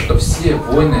описывается, что все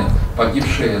воины,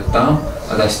 погибшие там,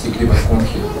 достигли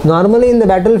Вайкунхи. Normally in the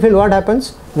battlefield, what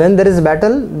happens? When there is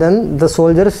battle, then the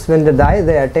soldiers, when they die,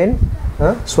 they attain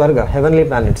Swarga, heavenly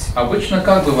planets. Обычно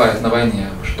как бывает на войне,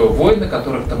 что воины,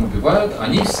 которых там убивают,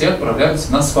 они все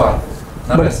отправляются на Сваргу,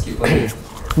 на райские планеты.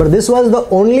 But this was the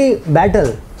only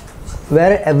battle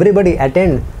where everybody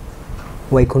attend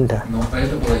Vaikuntha. Но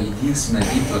это была единственная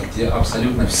битва, где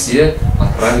абсолютно все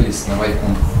отправились на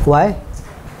Вайкунху. Why?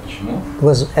 Почему?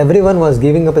 Because everyone was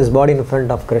giving up his body in front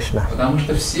of Krishna. Потому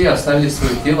что все оставили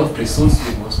свое тело в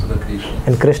присутствии Господа Кришны.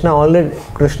 And Krishna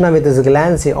with his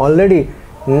glance, he already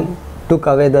took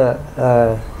away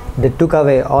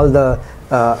all the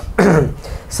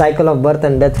cycle of birth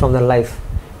and death from their life.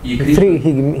 He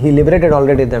liberated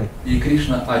already them. И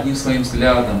Кришна одним своим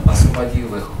взглядом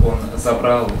освободил их, он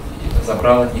забрал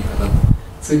от них этот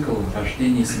цикл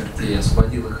рождения и смерти,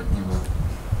 освободил их от него.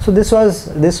 So this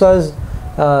was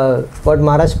what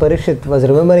Maharaj Parikshit was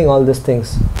remembering all these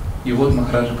things. И вот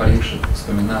Махараджа Парикшит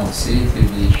вспоминал все эти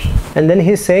вещи. And then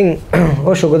he is saying,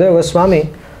 O Shukadeva Goswami,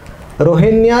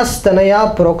 Rohinyas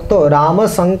tanaya prokto Rama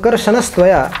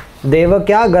sankarshanastvaya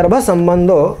devakya garbha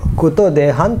sambandho kuto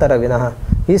dehantara vinaha.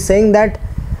 He is saying that,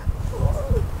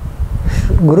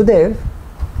 Gurudev,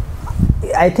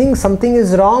 I think something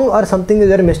is wrong or something is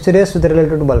very mysterious with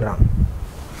related to Balram.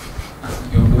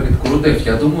 И он говорит, Гурудев,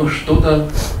 я думаю, что-то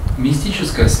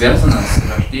мистическое связано с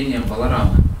рождением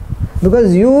Баларама.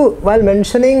 Because you, while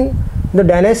mentioning the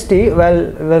dynasty,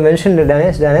 mentioned the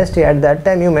dynasty at that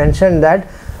time, you mentioned that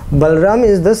Balram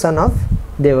is the son of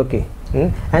Devaki.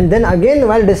 And then again,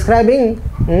 while describing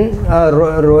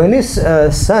Rohini's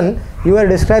son, you are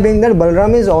describing that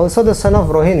Balram is also the son of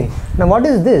Rohini. Now what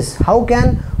is this? How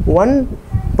can one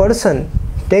person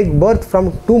take birth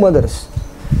from two mothers?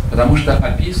 Потому что,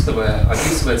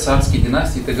 описывая царские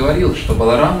династии, ты говорил, что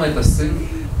Баларама это сын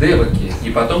Деваки,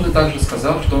 и потом ты также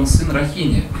сказал, что он сын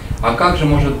Рахини. А как же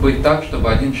может быть так,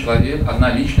 чтобы один человек, одна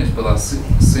личность была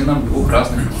сыном двух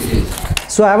разных матерей?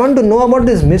 So I want to know about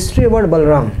this mystery about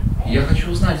Balram. Я хочу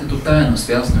узнать эту тайну,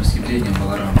 связанную с явлением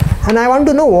Баларама. And I want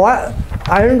to know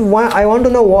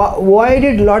why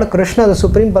did Lord Krishna, the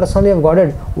Supreme Personality of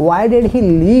Godhead, why did he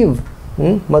leave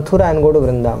Mathura and go to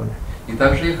Vrindavan? И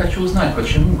также я хочу узнать,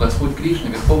 почему Господь Кришна,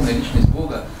 Верховная Личность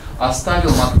Бога,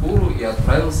 оставил Мадхуру и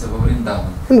отправился во Вриндаван.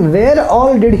 Where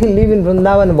all did he live in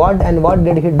Vrindavan? What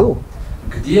did he do?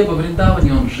 Где во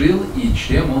Вриндаване он жил и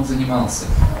чем он занимался?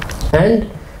 And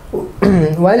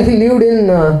while he lived in,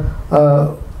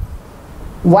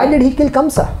 why did he kill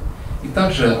Kamsa? И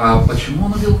также, а почему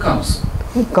он убил Камсу?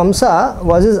 Kamsa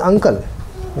was his uncle.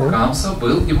 Камса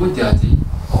был его дядей.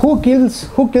 Who kills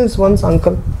one's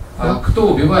uncle? А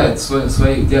кто убивает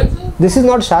своих дядей? This is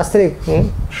not Shastrik.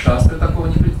 Шастры такого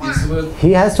не предписывают.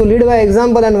 He has to lead by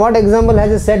example, and what example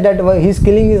has he said that he is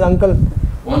killing his uncle?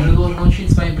 Он же должен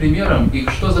учить своим примером. И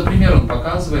что за пример он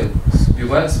показывает,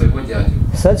 убивая своего дядю?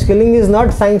 Such killing is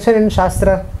not sanctioned in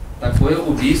Shastra. Такое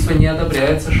убийство не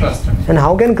одобряется шастрами. And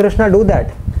how can Krishna do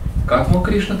that? Как мог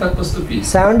Кришна так поступить?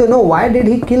 So I want to know, why did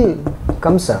he kill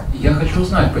Kamsa? Я хочу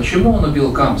узнать, почему он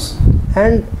убил Камсу.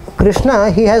 And Krishna,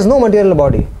 he has no material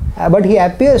body, but he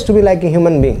appears to be like a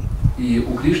human being. И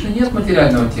у Кришны нет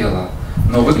материального тела,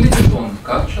 но выглядит он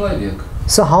как человек.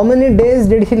 So how many days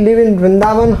did he live in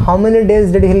Vrindavan? How many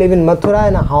days did he live in Mathura?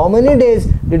 And how many days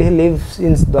did he live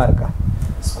in Dwarka?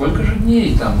 Сколько же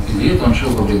дней там и лет он жил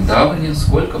во Вриндаване,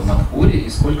 сколько в Мадхуре и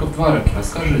сколько в Двараке?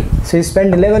 Расскажи. So he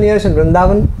spent 11 years in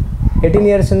Vrindavan, 18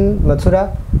 years in Mathura,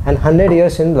 and 100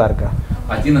 years in Dwarka.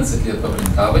 11 лет во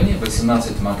Вриндаване,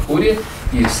 18 в Мадхуре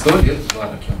и 100 лет в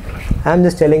Двараке он прожил. I'm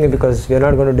just telling you because we are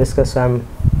not going to discuss. I'm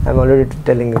already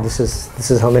telling you this is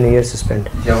how many years he spent.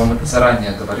 Я вам это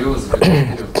заранее говорю, забегу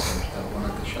вперед, потому что он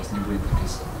это сейчас не будет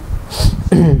описывать.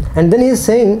 And then he is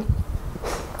saying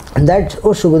that, oh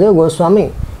Shukadeva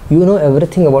Goswami, you know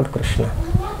everything about Krishna.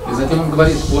 И затем он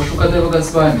говорит, о Шукадева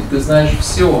Госвами, ты знаешь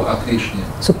все о Кришне.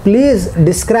 So please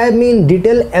describe me in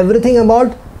detail everything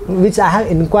about which I have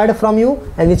inquired from you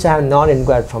and which I have not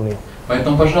inquired from you.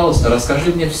 Поэтому, пожалуйста,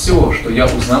 расскажи мне все, что я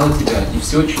узнал от тебя, и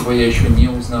все, чего я еще не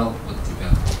узнал от тебя.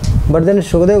 But then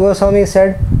Shukadeva Goswami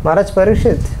said, Maharaj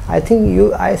Parikshit, I think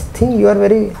you are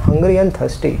very hungry and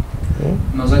thirsty.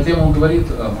 Но затем он говорит,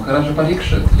 Махараджа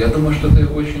Парикшит, я думаю, что ты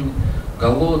очень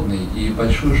голодный и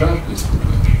большую жажду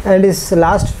испытываешь. And his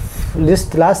last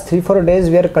this last 3-4 days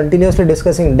we are continuously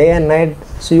discussing day and night,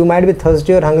 so you might be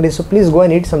thirsty or hungry, so please go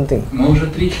and eat something. Мы уже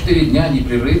 3-4 дня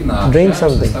непрерывно общаемся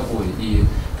с тобой, и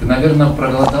ты, наверное,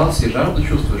 проголодался и жажду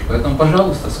чувствуешь, поэтому,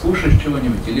 пожалуйста, скушай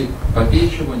чего-нибудь или попей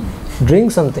чего-нибудь. Drink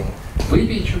something.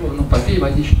 Выпей чего, ну попей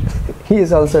водички. He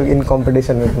is also in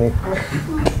competition with me.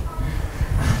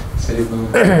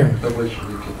 Кто больше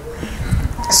выпьет.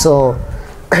 So,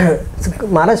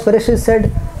 Maharaj Parikshit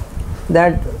said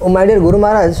that, oh my dear Guru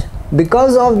Maharaj,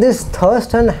 because of this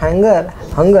thirst and hunger,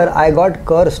 I got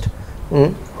cursed.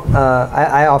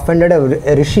 I offended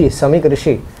a rishi, Samik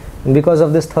rishi, because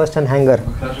of this thirst and hunger.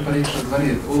 Maharaj Parikshit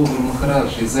говорит: о, Гуру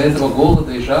Махарадж, из-за этого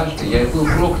голода и жажды я был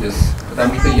проклят,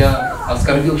 потому что я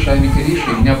оскорбил Шамика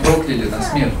Риши, и меня прокляли на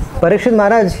смерть. Parikshit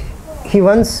Maharaj, he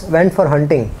once went for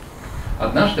hunting.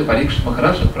 Однажды Парикшит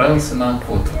Махарадж отправился на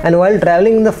охоту. And while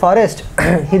traveling in the forest,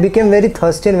 he became very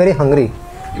thirsty and very hungry.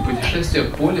 И путешествуя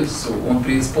по лесу, он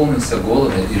преисполнился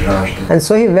голода и жажды. And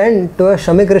so he went to a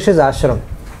Shamik Rishi's ashram.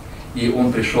 И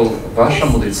он пришел в ашрам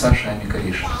мудреца Шамика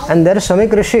Риши. And there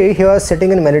Shamik Rishi, he was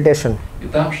sitting in meditation. И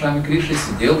там Шамик Риши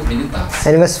сидел в медитации.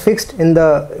 And he was fixed in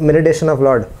the meditation of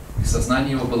Lord. И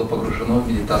сознание его было погружено в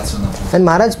медитацию на Бога. And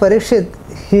Maharaj Parikshit,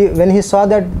 when he saw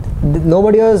that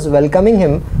nobody was welcoming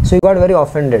him, so he got very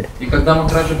offended. И когда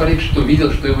Махараджа Парикшит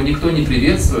увидел, что его никто не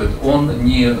приветствует, он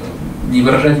не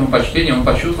выражает ему почтения, он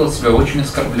почувствовал себя очень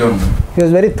оскорбленным. He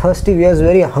was very thirsty, he was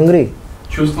very hungry.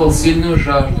 Чувствовал сильную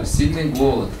жажду, сильный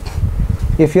голод.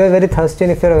 If you are very thirsty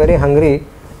and if you are very hungry,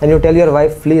 and you tell your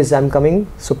wife, please, I am coming,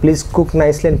 so please cook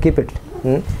nicely and keep it.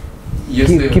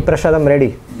 Keep Prasadam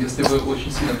ready. Если вы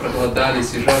очень сильно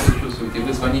проголодались и жажду чувствуете,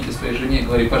 вы звоните своей жене и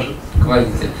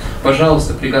говорите: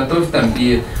 пожалуйста, приготовь там,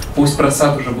 и пусть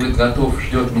просад уже будет готов,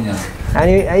 ждет меня.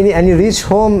 And you reach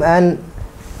home and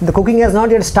the cooking has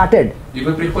not yet started. И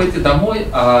вы приходите домой,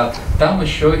 а там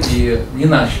еще и не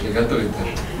начали готовить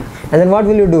даже. And then what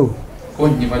will you do?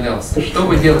 Конь не валялся. Что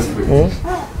вы делать будете?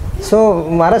 So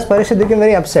Maharaj Parikshit became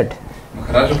very upset.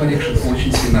 Махараджа Парикшит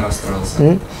очень сильно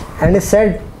расстроился.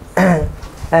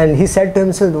 And he said to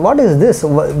himself, what is this?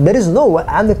 There is no,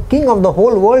 I am the king of the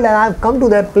whole world and I have come to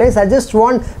that place. I just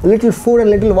want little food and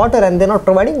little water and they are not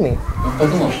providing me. Он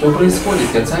подумал, что происходит?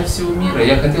 Я царь всего мира.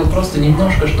 Я хотел просто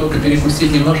немножко что-то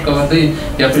перекусить, немножко воды.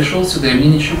 Я пришел сюда, и мне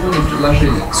ничего не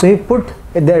предложили. So he put,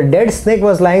 the dead snake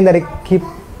was lying there. He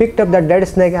picked up that dead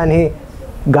snake and he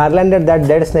garlanded that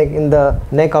dead snake in the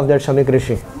neck of that Shamik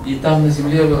Rishi. И там на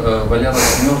земле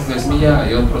валялась мертвая змея,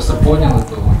 и он просто понял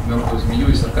эту мертвую змею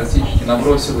и саркастически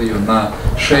набросил ее на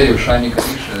шею Шамика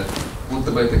Риши,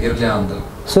 будто бы это гирлянда.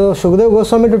 So Shukdev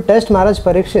Goswami, to test Maharaj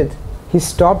Parikshit, he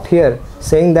stopped here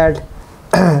saying that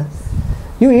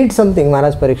you eat something,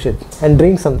 Maharaj Parikshit, and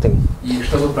drink something. И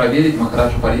чтобы проверить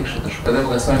Махараджа Парикшита, Шукадев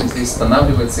Госвами здесь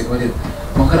останавливается и говорит: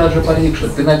 Махараджа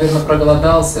Парикшит, ты, наверное,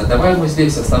 проголодался, давай мы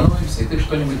здесь остановимся, и ты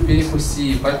что-нибудь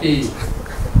перекуси, попей.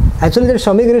 Actually, that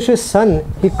Shamik Rishi's son,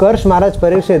 he cursed Maharaj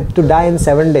Parikshit to die in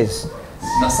 7 days.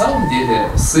 На самом деле,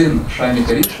 сын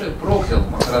Шамика Риши проклял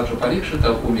Махараджа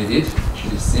Парикшита умереть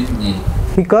через 7 дней.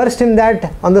 He cursed him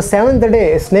that on the 7th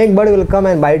day, a snake bird will come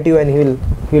and bite you and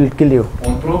he will kill you.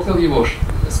 Он проклял его,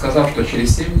 сказав, что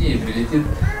через 7 дней прилетит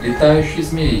летающий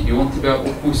змей, и он тебя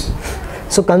укусит.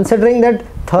 So considering that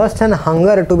thirst and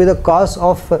hunger to be the cause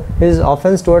of his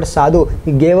offense towards sadhu,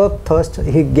 he gave up thirst,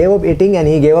 he gave up eating and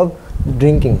he gave up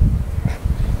drinking.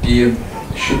 И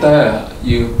считая,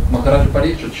 и Махараджа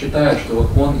Парикшит, считая, что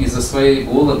вот он из-за своей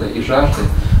голода и жажды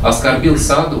оскорбил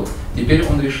саду, теперь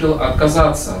он решил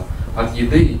отказаться от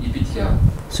еды и питья.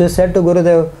 So he said to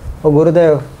Gurudev, oh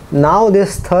Gurudev, now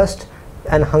this thirst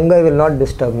and hunger will not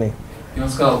disturb me. И он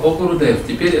сказал: о Гурудев,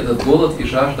 теперь этот голод и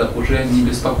жажда уже не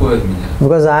беспокоят меня.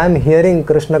 Because I am hearing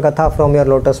Krishna Katha from your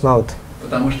lotus mouth.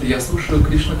 Потому что я слушаю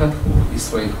Кришна Катху из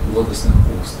своих лотосных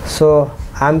уст. So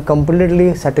I am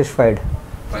completely satisfied.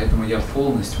 Поэтому я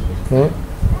полностью удовлетворен.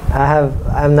 I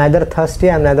am neither thirsty,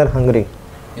 I am neither hungry.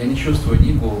 Я не чувствую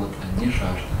ни голода, ни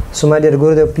жажды. So my dear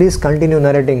Gurudev, please continue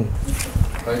narrating.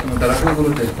 Поэтому, дорогой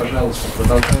Гурудев, пожалуйста,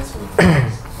 продолжай свой рассказ.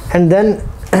 And then,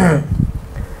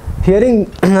 hearing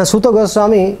Suta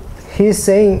Goswami, he is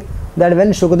saying that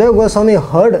when Shukdev Goswami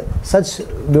heard such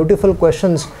beautiful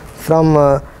questions from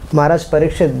Maharaj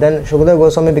Parikshit, then Shukdev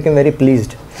Goswami became very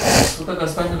pleased. Сута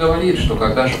Госвами говорит, что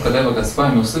когда Шукадева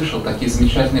Госвами услышал такие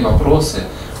замечательные вопросы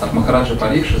от Махараджа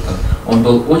Парикшита, он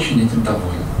был очень этим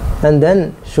доволен. And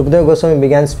then Shukdev Goswami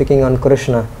began speaking on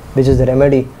Krishna, which is the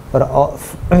remedy for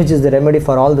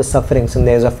all the sufferings in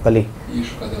the days of Kali. И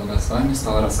Шукадева Госвами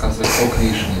стал рассказывать о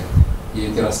Кришне,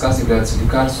 и эти рассказы являются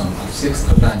лекарством от всех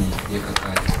страданий века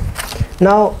Кали.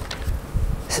 Now,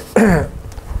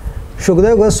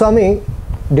 Shukdev Goswami,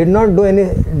 did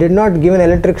not give an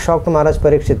electric shock to Maharaj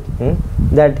Parikshit,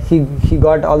 that he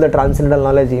got all the transcendental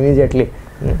knowledge immediately.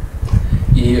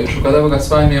 И Шукадева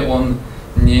Госвами, он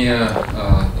не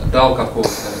дал какого-то,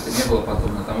 это не было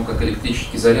подобно тому, как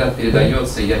электрический заряд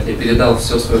передается, и я тебе передал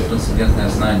все свое трансцендентное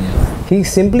знание. He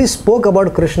simply spoke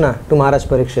about Krishna to Maharaj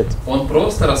Parikshit. Он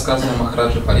просто рассказывал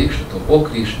Махараджа Парикшиту о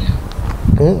Кришне.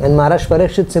 And Maharaj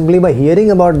Parikshit, simply by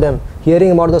hearing about them,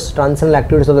 hearing about those transcendental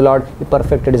activities of the Lord, he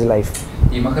perfected his life.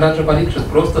 И Махараджа Парикшит,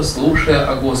 просто слушая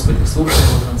о Господе, слушая о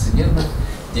его трансцендентных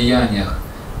деяниях,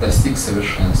 достиг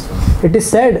совершенства. It is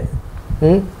said,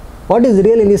 what is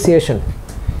real initiation?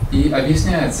 И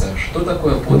объясняется, что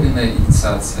такое подлинная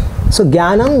инициация. So,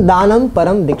 Jnanam, Danam,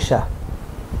 Param, Diksha.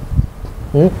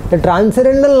 The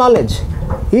transcendental knowledge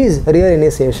is real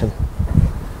initiation.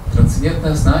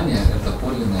 Трансцендентное знание – это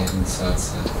подлинная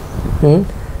инициация.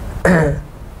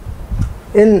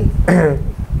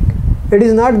 It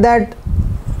is not that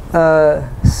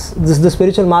the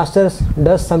spiritual master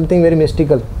does something very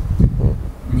mystical.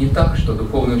 Не так, что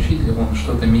духовный учитель, он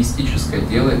что-то мистическое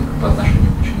делает по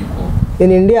отношению к ученику.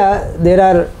 In India,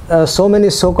 there are so many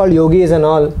so-called yogis and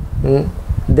all.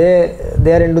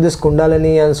 They are into this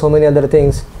Kundalini and so many other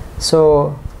things.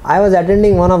 So I was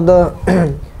attending one of the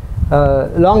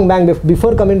long back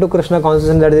before coming to Krishna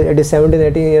consciousness, that it is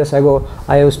 17-18 years ago.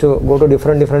 I used to go to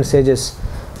different stages.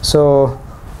 So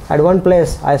at one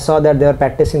place I saw that they were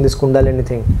practicing this Kundalini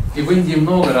thing. И в Индии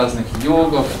много разных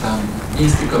йогов, там,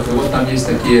 мистиков, и вот там есть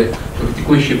такие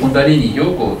практикующие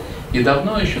кундалини-йогу. И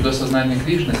давно еще до сознания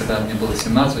Кришны, когда мне было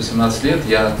 17-18 лет,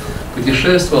 я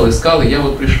путешествовал, искал, и я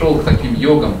вот пришел к таким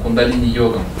йогам,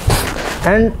 кундалини-йогам.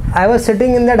 And I was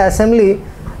sitting in that assembly,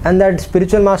 and that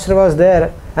spiritual master was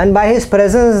there, and by his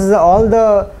presence all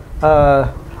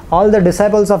the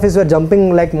disciples of his were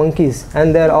jumping like monkeys,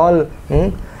 and they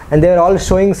were all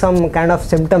showing some kind of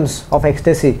symptoms of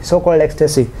ecstasy, so-called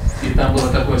ecstasy. И там было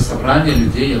такое собрание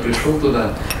людей, я пришел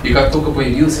туда, и как только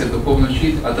появился духовный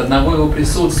учитель, от одного его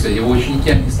присутствия, его ученики,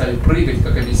 они стали прыгать,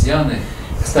 как обезьяны,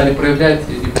 стали проявлять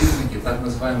эти признаки так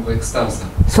называемого экстаза.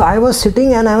 So I was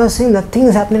sitting and I was saying, nothing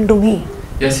is happening to me.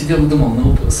 Я сидел и думал,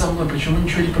 ну со мной почему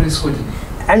ничего не происходит?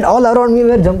 And all around me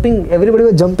were jumping, everybody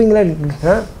was jumping like,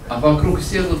 А вокруг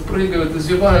все тут прыгают,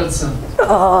 извиваются.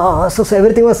 So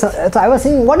everything was, so I was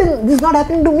saying, this is not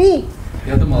happening to me?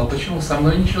 Я думал, а почему со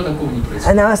мной ничего такого не происходит?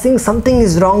 And I was saying, something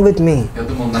is wrong with me. Я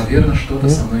думал, наверное, что-то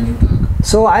со мной не так.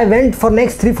 So I went for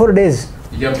next 3-4 days.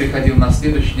 Я приходил на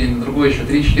следующий день, на другой еще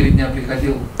 3-4 дня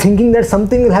приходил. Thinking that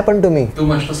something will happen to me.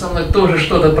 Думая, что со мной тоже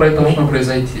что-то должно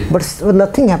произойти. But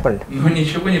nothing happened. Но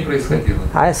ничего не происходило.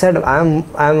 I said, I'm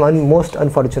most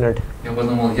unfortunate. Я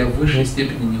подумал, я в высшей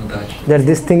степени неудачник. That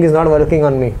this thing is not working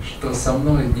on me. Что со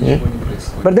мной ничего не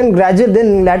происходит. But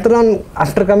then later on,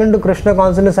 after coming to Krishna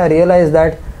consciousness, I realized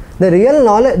that the real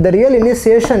knowledge, the real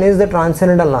initiation is the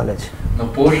transcendental knowledge. Но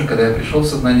позже, когда я пришел в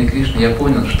сознание Кришны, я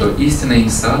понял, что истинная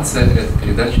инициация – это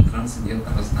передача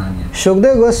трансцендентного знания.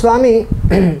 Shukdev Goswami,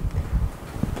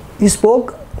 he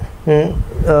spoke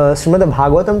Srimad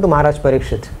Bhagavatam to Maharaj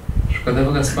Parikshit.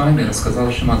 Шукадева Госвами рассказал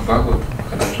Шримад Бхагаватам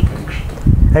Махараджа Парикшиту.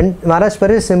 And Maharaj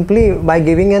Parikshit simply by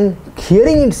giving and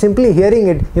simply hearing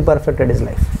it, he perfected his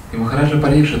life. И Махараджа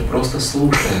Парикшит, просто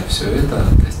слушая все это,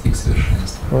 достиг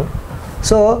совершенства.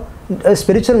 So, a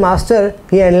spiritual master,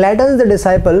 he enlightens the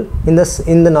disciple in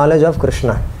the knowledge of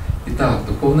Krishna. Итак,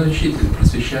 духовный учитель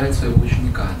просвещает своего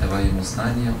ученика, давая ему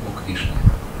знания о Кришне.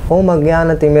 Om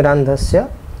Ajnana Timirandhasya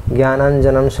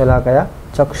Jnananjanam Shalakaya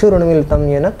Chakshurunmilitam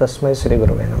Yena Tasmai Sri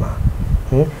Gurave Namaha.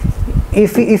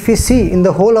 If we see in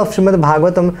the whole of Srimad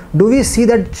Bhagavatam, do we see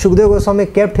that Shukdev Goswami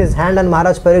kept his hand on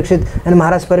Maharaj Parikshit and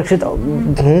Maharaj Parikshit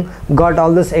got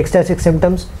all these ecstatic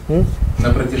symptoms?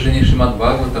 На протяжении Шримад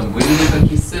Бхагаватам были ли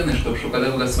такие сцены, чтобы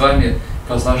Шукадева Госвами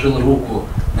возложил руку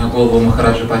на голову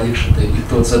Махараджа Парикшита, и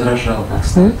тот задрожал в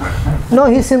экстазе? No,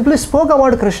 he simply spoke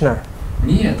about Krishna.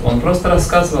 Нет, он просто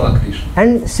рассказывал о Кришне.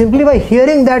 And simply by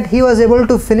hearing that, he was able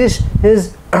to finish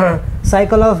his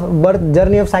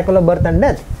journey of cycle of birth and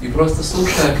death. И просто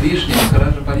слушая о Кришне,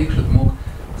 Махараджа Парикшит мог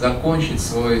закончить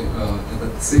свой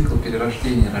этот цикл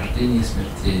перерождения, рождения и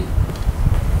смертей.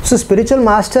 So spiritual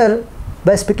master,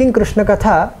 by speaking Krishna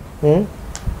Katha,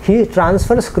 he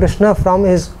transfers Krishna from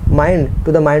his mind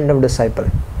to the mind of disciple.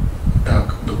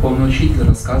 Так, духовный учитель,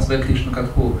 рассказывая Кришну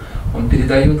Катху, он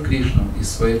передает Кришну из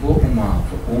своего ума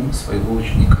в ум своего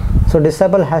ученика. So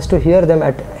disciple has to hear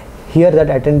that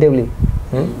attentively.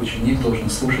 Ученик должен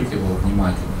слушать его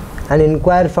внимательно. And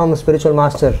inquire from spiritual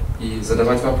master. И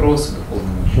задавать вопросы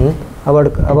духовному учителю.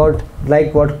 About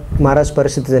like what Maharaj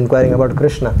Parikshit is inquiring about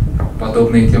Krishna.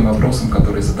 Подобные тем вопросам,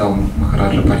 которые задал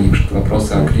Махараджа Парикшит,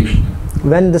 вопросы о Кришне.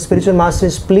 when the spiritual master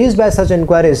is pleased by such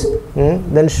inquiries,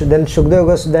 then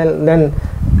Shukadeva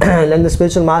then the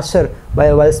spiritual master,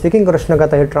 while speaking Krishna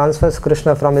Katha, he transfers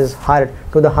Krishna from his heart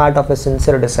to the heart of a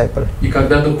sincere disciple. И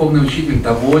когда духовный учитель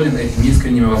доволен этими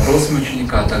искренними вопросами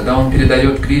ученика, тогда он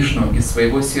передает Кришну из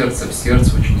своего сердца в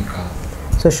сердце ученика.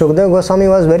 So Shukadeva Goswami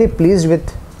was very pleased with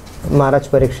Maharaj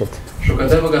Parikshit.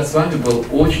 Шукадева Госвами был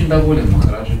очень доволен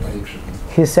Махараджей Парикшитом.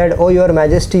 He said, "Oh, your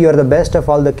Majesty, you are the best of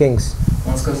all the kings."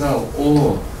 Он сказал: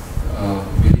 "О,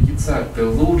 великий царь, ты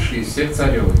лучший из всех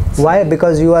царей." Why?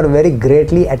 Because you are very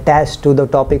greatly attached to the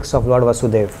topics of Lord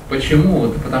Vasudeva. Почему?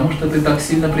 Потому что ты так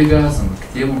сильно привязан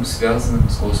к темам, связанным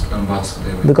с Господом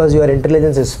Васудевой. Because your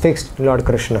intelligence is fixed in Lord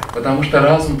Krishna. Потому что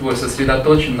разум твой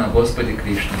сосредоточен на Господе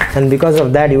Кришне. And because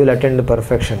of that, you will attain the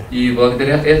perfection. И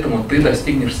благодаря этому ты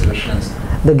достигнешь совершенства.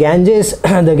 The Ganges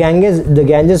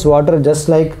water, just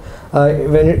like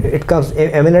when it comes,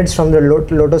 emanates from the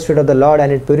lotus feet of the Lord,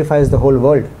 and it purifies the whole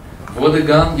world. Воды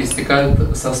Ганги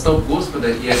стекают со стоп Господа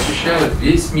и очищают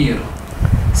весь мир.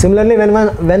 Similarly,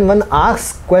 when one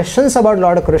asks questions about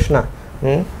Lord Krishna,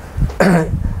 when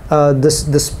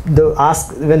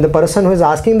the person who is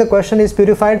asking the question is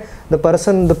purified, the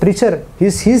preacher,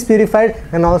 he's purified,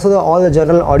 and also all the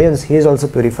general audience, he is also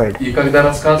purified. И когда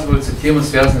рассказываются темы,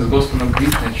 связанные с Господом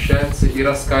Кришной, очищается и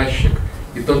рассказчик,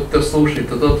 и тот, кто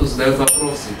слушает, и тот, кто задает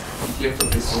вопросы, и те, кто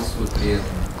присутствует при этом.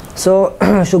 So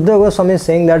Shukadeva Goswami is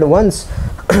saying that once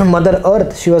Mother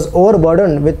Earth, she was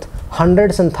overburdened with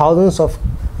hundreds and thousands of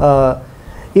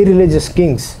irreligious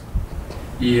kings.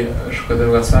 И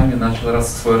Шукадева Госвами начал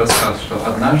свой рассказ, что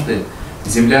однажды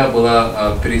земля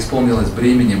была преисполнилась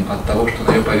бременем от того, что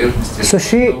на ее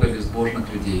поверхности много безбожных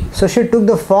людей. So she took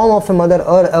the form of a Mother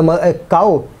Earth, a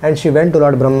cow, and she went to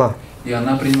Lord Brahma. И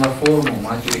она приняла форму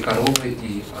матери коровы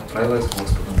и отправилась к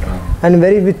Господу Брахме. And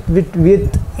with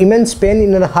immense pain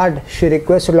in her heart, she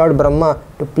requested Lord Brahma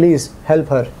to please help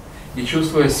her. И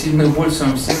чувствуя сильную боль в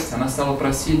своем сердце, она стала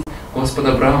просить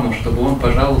Господа Брахму, чтобы он,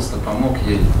 пожалуйста, помог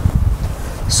ей.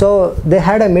 So they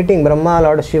had a meeting. Brahma,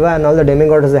 Lord Shiva, and all the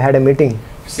demigods, they had a meeting.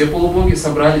 Все полубоги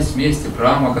собрались вместе,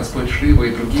 Брахма, Господь Шива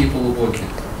и другие полубоги.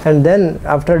 And then,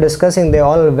 after discussing, they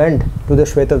all went to the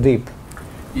Shvetadvip.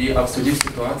 И обсудив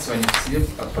ситуацию, они все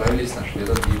отправились на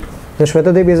Шветадвип. The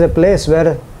Shvetadvip is a place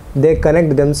where they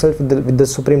connect themselves with the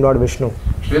Supreme Lord Vishnu.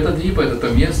 Шветадвип — это то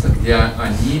место, где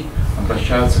они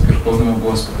обращаются к Верховному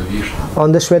Господу Вишну.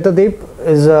 On the Shvetadvip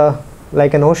is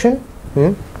like an ocean.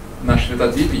 На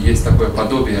Шветадвипе есть такое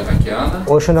подобие океана.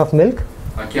 Ocean of milk.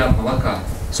 Океан молока.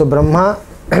 So Brahma,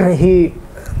 he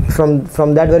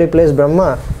from that very place,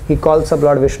 Brahma, he calls up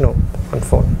Lord Vishnu on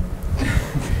phone.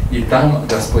 И там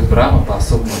Господь Брахма по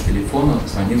особому телефону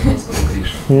звонит Господу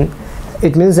Кришне.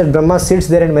 It means that Brahma sits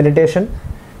there in meditation.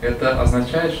 Это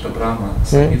означает, что Брахма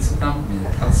садится там в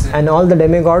медитации. And all the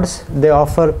demigods, they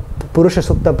offer Purusha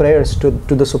Sukta prayers to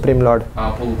the Supreme Lord.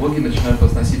 А полубоги начинают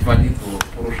возносить молитву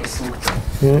Пуруша Сукта,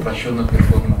 обращенную к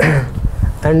Верховному Господу.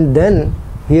 And then,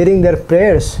 hearing their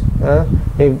prayers,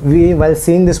 while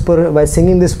singing this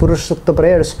Purusha Sukta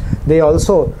prayers, they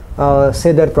also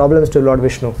say their problems to Lord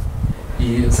Vishnu.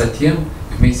 И затем,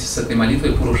 вместе с этой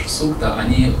молитвой Пуруша Сукта,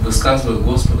 они высказывают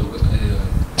Господу,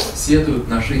 сетуют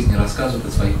на жизнь и рассказывают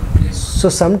о своих проблемах. So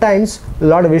sometimes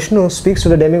Lord Vishnu speaks to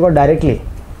the demigod directly.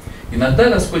 Иногда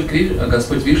Господь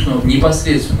Вишну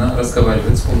непосредственно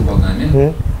разговаривает с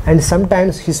полубогами. And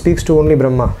sometimes he speaks to only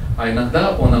Brahma. А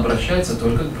иногда он обращается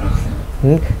только к Брахме.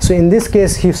 So in this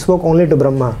case, he spoke only to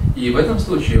Brahma. И в этом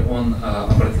случае он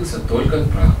обратился только к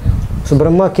Брахме. So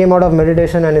Brahma came out of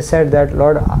meditation and he said that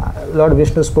Lord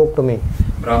Vishnu spoke to me.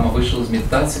 Брахма вышел из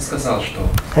медитации и сказал, что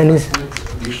Господь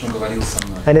Вишну говорил со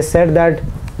мной. And he said that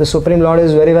the Supreme Lord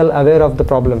is very well aware of the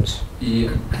problems.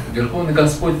 И Верховный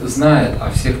Господь знает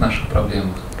о всех наших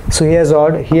проблемах. So he has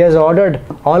ordered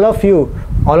all of you,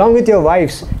 along with your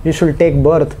wives, you should take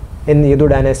birth in Yadu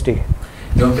dynasty.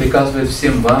 И он приказывает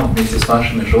всем вам вместе с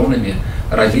вашими женами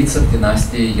родиться в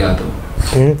династии Яду.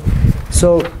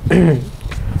 So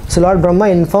Lord Brahma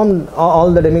informed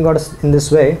all the demigods in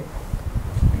this way.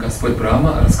 Господь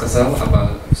Брахма рассказал обо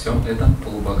всем этом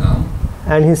полубогам.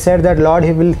 And he said that Lord,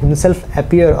 he will himself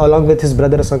appear along with his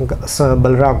brother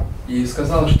Balram. И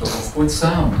сказал, что Господь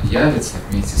сам явится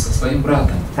вместе со своим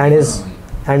братом. And his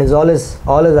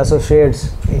all his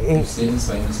associates, всеми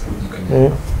своими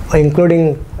спутниками.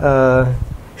 Including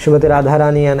Srimati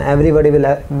Radharani, and everybody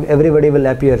will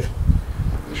appear.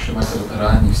 Srimati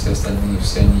Radharani, все остальные,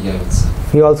 все они явятся.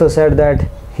 He also said that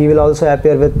he will also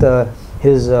appear with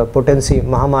his potency,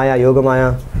 Mahamaya,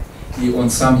 Yogamaya. И он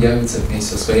сам явится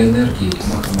вместе со своей энергией,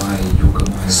 Махамайя,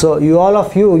 Югамайя. So all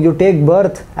of you take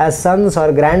birth as sons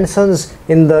or grandsons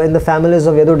in the families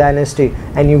of Yadu dynasty,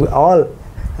 and you all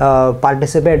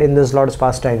participate in this Lord's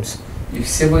pastimes. И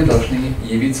все вы должны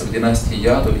явиться в династии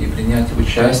Яду и принять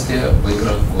участие в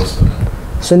играх Господа.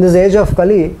 So in this age of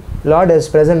Kali, Lord is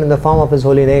present in the form of His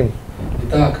holy name.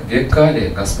 Итак, в век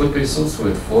Кали Господь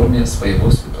присутствует в форме своего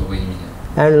святого имени.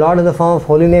 And Lord in the form of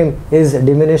holy name is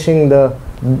diminishing the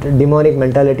demonic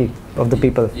mentality of the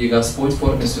people. И Господь в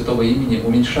форме святого имени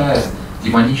уменьшает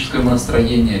демоническое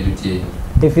настроение людей.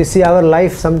 If you see our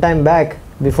life sometime back,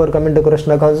 before coming to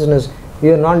Krishna consciousness, we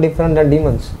are not different than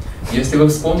demons. Если вы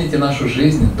вспомните нашу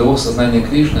жизнь до сознания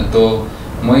Кришны, то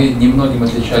мы немногим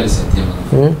отличались от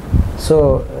демонов.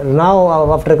 So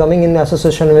now, after coming in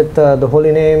association with the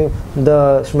holy name,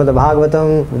 the Srimad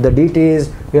Bhagavatam, the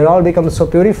deities, we are all become so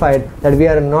purified that we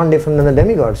are not different than the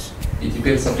demigods. И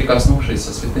теперь, соприкоснувшись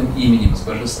со святым именем, с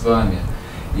божествами,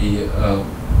 и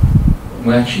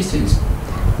мы очистились.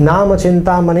 Nama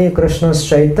Chintamani Krishna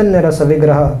Chaitanya Rasa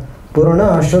Vigraha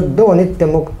Purana Shuddho Nitya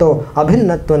Mukto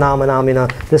Abhinnatva Nama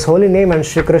Namina. This holy name and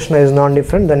Shri Krishna is not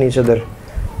different than each other.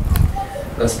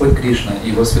 Господь Кришна и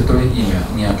Его святое имя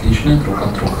не отличны друг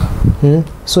от друга.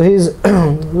 So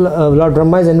Lord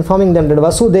Brahma is informing them that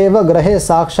Vasudeva Grahe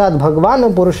Sakshat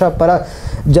Bhagwan Purusha Para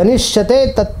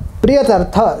Janishate Tat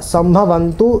Priyatartha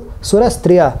Sambhavantu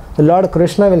Surastriya. The Lord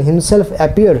Krishna will himself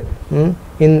appear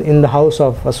in the house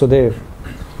of Vasudeva.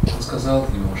 Он сказал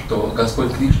ему, что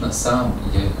Господь Кришна сам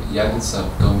явится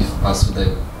в доме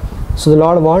Васудевы. So the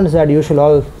Lord wants that you should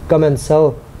all come and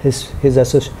serve his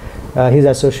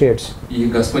associates. И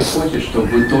Господь хочет, чтобы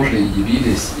вы тоже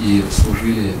явились и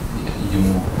служили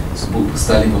Ему,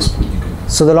 стали Его спутниками.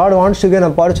 So the Lord wants to give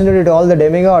an opportunity to all the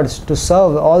demigods to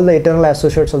serve all the eternal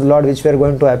associates of the Lord which were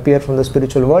going to appear from the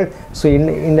spiritual world. So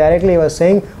indirectly he was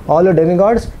saying, all the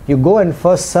demigods, you go and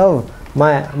first serve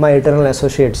my eternal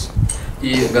associates.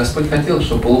 И Господь хотел,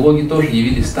 чтобы полубоги тоже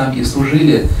явились там и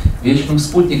служили вечным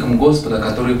спутникам Господа,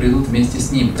 которые придут вместе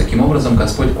с Ним. Таким образом,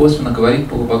 Господь косвенно говорит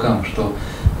полубогам, что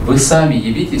вы сами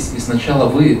явитесь, и сначала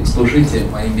вы служите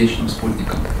моим вечным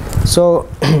спутникам. So,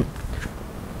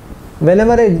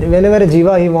 whenever a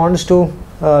jiva he wants to,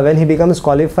 when he becomes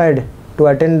qualified to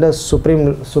attend the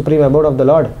supreme abode of the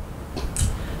Lord,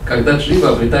 когда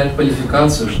джива обретает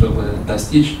квалификацию, чтобы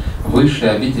достичь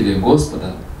высшей обители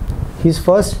Господа, he is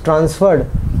first transferred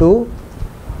to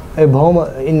a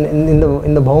bhauma in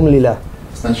the bhaum lila.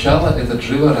 Сначала этот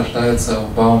джива рождается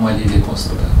в бхаума-лиле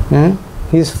Господа.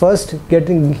 He is first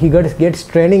gets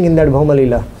training in that bhauma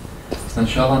lila.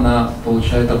 Сначала она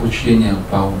получает обучение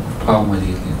в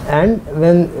бхаума-лиле. And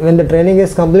when the training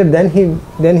is complete, then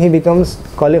he becomes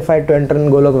qualified to enter in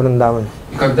Golok Vrindavan.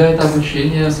 И когда это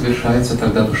обучение совершается,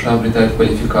 тогда душа обретает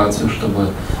квалификацию, чтобы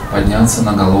подняться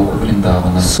на Галоку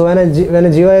Вриндавана. So when a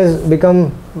jiva has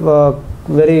become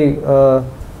very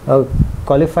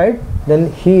qualified,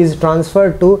 then he is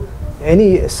transferred to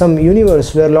some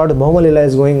universe where Lord Bhauma Lila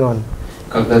is going on.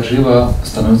 Когда джива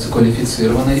становится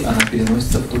квалифицированной, она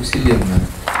переносится в ту вселенную,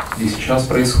 где сейчас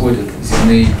происходят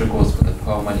земные игры Господа,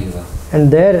 Бхаума-лила. And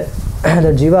there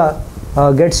the jiva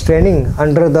gets training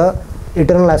under the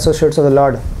eternal associates of the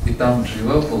Lord. И там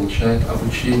джива получает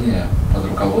обучение под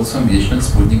руководством вечных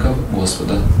спутников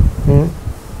Господа.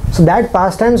 So that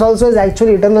pastimes also is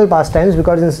actually eternal pastimes,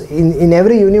 because in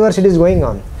every universe it is going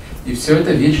on. И все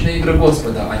это вечные игры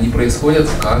Господа, они происходят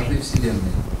в каждой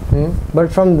вселенной.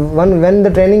 But when the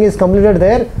training is completed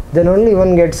there, then only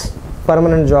one gets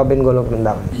permanent job in Golok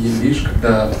Vrindavan. И лишь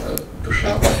когда душа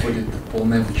проходит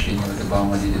полное обучение в этой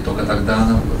Бхаума-лиле, только тогда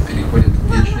она переходит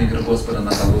в вечные игры Господа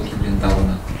на Галоке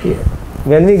Вриндавана.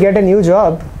 When we get a new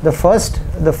job, the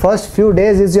first few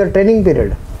days is your training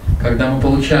period. Когда мы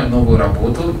получаем новую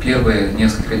работу, первые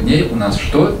несколько дней у нас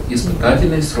что?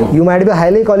 Испытательный срок. You might be a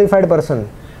highly qualified person.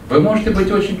 Вы можете быть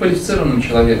очень квалифицированным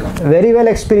человеком. Very well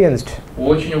experienced.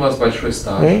 Очень у вас большой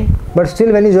стаж. But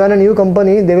still, when you join a new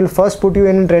company, they will first put you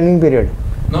in a training period.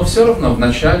 Но все равно в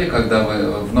начале, когда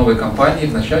вы в новой компании,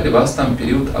 в начале вас там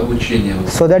период обучения.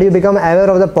 So that you become aware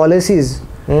of the policies.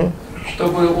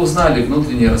 Чтобы узнали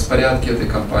внутренние распорядки этой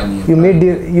компании. You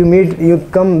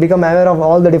become aware of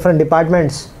all the different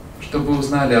departments. Чтобы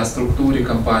узнали о структуре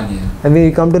компании. And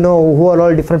we come to know who are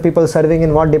all different people serving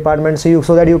in what department,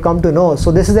 so that you come to know.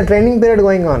 So this is the training period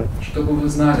going on. Чтобы вы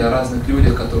знали о разных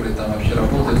людях, которые там вообще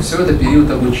работают. Все это период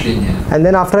обучения. And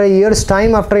then after a year's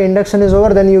time, after induction is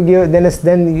over, then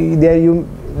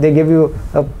they give you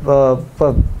a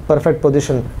perfect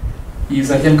position. И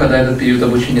затем, когда этот период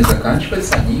обучения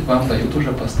заканчивается, они вам дают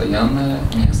уже постоянное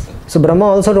место. So Brahma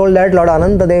also told that Lord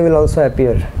Anantadev will also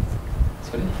appear.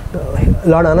 Sorry?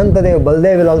 Lord Anantadev,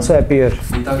 Baldev will also appear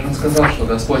И также он сказал, что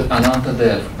Господь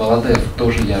Анантадев, Баладев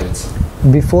тоже явится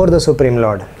before the Supreme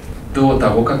Lord. до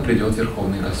того, как придет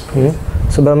Верховный Господь.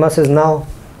 So Brahma says, now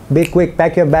be quick,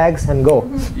 pack your bags and go.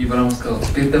 И Брахма сказал,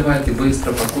 теперь давайте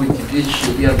быстро пакуйте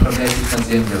вещи и отправляйтесь на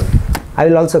землю. I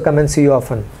will also come and see you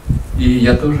often. И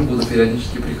я тоже буду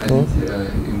периодически приходить,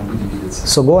 и мы будем видеться.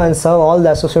 So go and serve all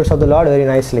the associates of the Lord very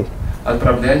nicely.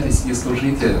 Отправляйтесь и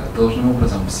служите должным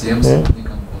образом всем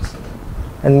сотрудникам Господа.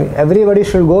 And everybody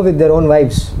should go with their own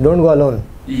wives. Don't go alone.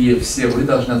 И все вы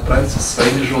должны отправиться со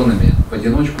своими женами. В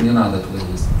одиночку не надо туда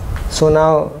ездить. So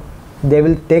now they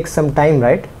will take some time,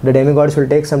 right? The demigods will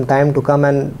take some time to come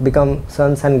and become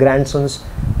sons and grandsons.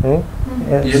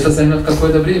 И это займет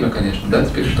какое-то время, конечно, да,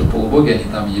 теперь, что полубоги, они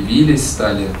там явились,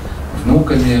 стали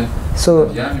внуками,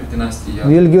 сыновьями в династии Яв.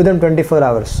 We will give them 24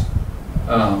 hours.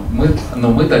 Но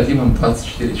мы дадим им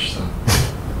 24 часа.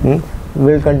 We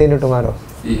will continue tomorrow.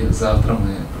 И завтра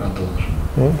мы продолжим.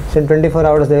 So in 24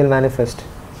 hours they will manifest.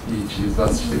 И через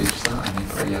 24 часа они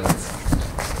проявятся.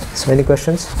 So any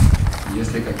questions?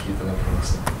 Есть ли какие-то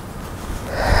вопросы?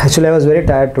 Actually, I was very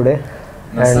tired today.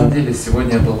 На самом деле,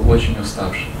 сегодня я был очень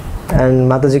уставший. And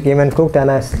Mataji came and cooked and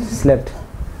I slept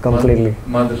completely.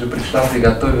 Мата же пришла,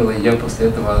 приготовила, и я после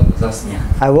этого заснул.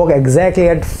 I woke exactly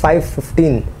at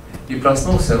 5:15. И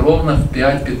проснулся ровно в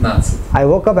 5:15. I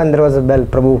woke up and there was a bell.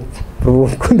 Prabhu,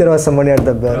 there was somebody at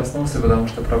the bell. Проснулся, потому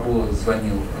что Прабhu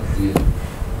звонил в дверь.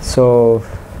 So,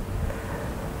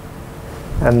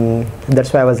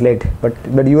 that's why I was late.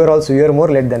 But you were more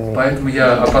late than me. Поэтому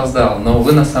я опоздал, но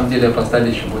вы на самом деле опоздали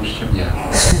еще больше, чем я.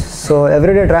 So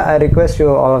every day I request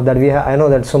you all of that. I know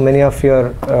that so many of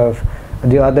your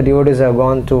the other devotees have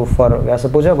gone for Vyasa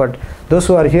Puja, but those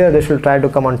who are here, they should try to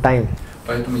come on time.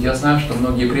 Поэтому я знаю, что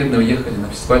многие преданные уехали на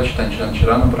фестиваль читания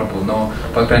Шрана Прабху, но,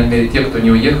 по крайней мере, те, кто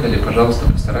не уехали,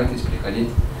 пожалуйста, постарайтесь приходить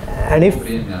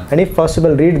вовремя. And if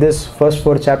possible, read this first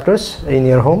 4 chapters in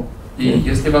your home. И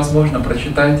если возможно,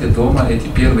 прочитайте дома эти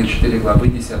первые 4 главы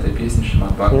 10-й песни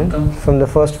Шримад Бхагаватам. From the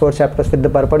first 4 chapters with the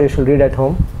purport, you should read at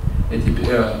home. Эти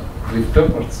with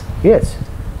purports? Yes.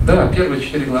 Да, первые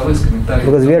 4 главы с комментариями.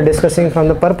 Because we are discussing from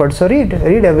the purport, so read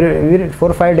 4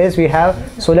 or 5 days we have.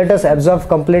 So let us absorb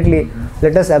completely.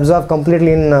 Let us absorb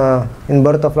completely in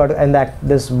birth of Lord and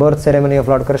this birth ceremony of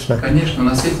Lord Krishna. Конечно, у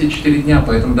нас эти 4 дня,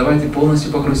 поэтому давайте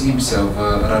полностью погрузимся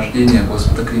в рождение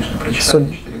Господа Кришны.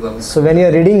 Прочитайте 4 главы. So when you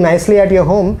are reading nicely at your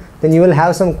home, then you will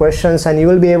have some questions and you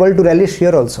will be able to relish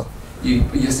here also. И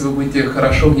если вы будете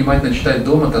хорошо, внимательно читать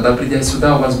дома, тогда, придя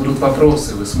сюда, у вас будут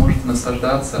вопросы, вы сможете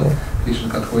наслаждаться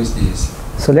Кришной Катхой здесь.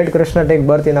 So let Krishna take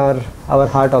birth in our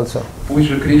heart also. Пусть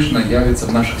же Кришна явится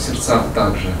в наших сердцах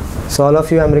также. So all of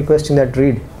you, I am requesting that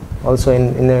read also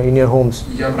in your homes.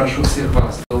 Я прошу всех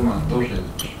вас дома тоже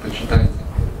почитайте.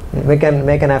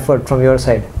 Make an effort from your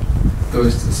side. То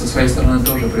есть со своей стороны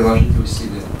тоже приложите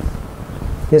усилия.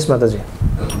 Yes, Mataji.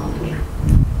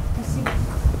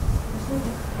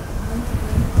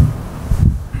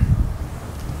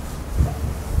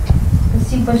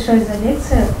 Спасибо большое за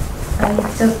лекцию. Я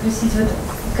хотела спросить, вот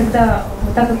когда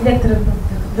вот так вот лекторы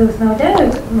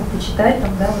вдохновляют, почитать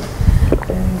там, да, вот,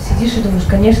 сидишь и думаешь,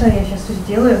 конечно, я сейчас все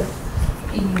сделаю,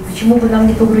 и почему бы нам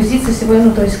не погрузиться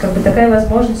сегодня, то есть как бы такая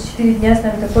возможность, 4 дня с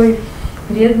нами такой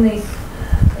преданный,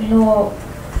 но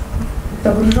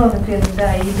погруженный преданный,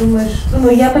 да, и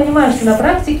думаешь, я понимаю, что на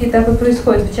практике так и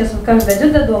происходит, сейчас вот каждый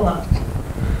дойдет до дома,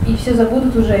 и все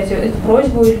забудут уже эту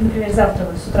просьбу, или, например, завтра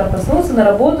с утра проснулся, на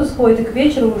работу сходит, и к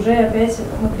вечеру уже опять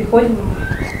мы приходим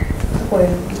в такое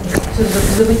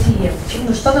забытие.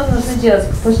 Что нам нужно делать?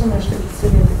 Какой что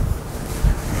советы?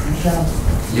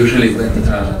 Usually when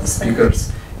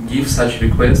speakers give such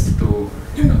requests to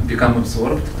become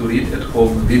absorbed, to read at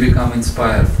home, we become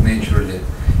inspired naturally.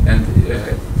 And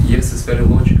yes, it's very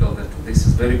logical that this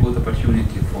is very good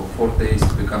opportunity for 4 days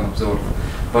to become absorbed.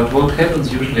 But what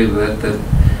happens usually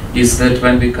is that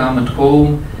when we come at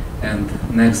home and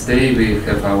next day we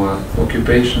have our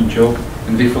occupation, job,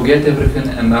 and we forget everything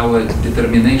and our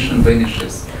determination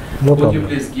vanishes. No Would problem. you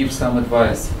please give some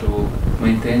advice to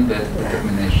maintain that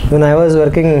determination? When I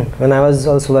was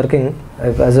also working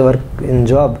as a work in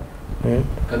job.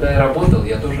 Когда я работал,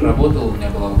 я тоже работал, у меня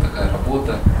была вот такая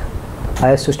работа.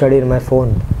 I used to study in my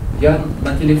phone. Я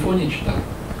на телефоне читал.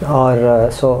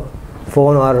 Or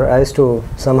phone, or I used to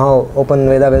somehow open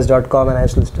vedabase.com and I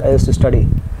used to study.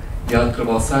 Я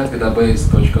открывал сайт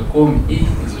vedabase.com и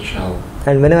изучал.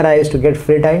 And whenever I used to get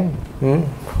free time,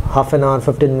 half an hour,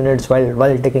 15 minutes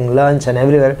while taking lunch and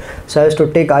everywhere, so I used to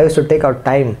take out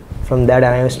time from that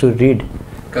and I used to read.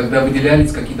 Когда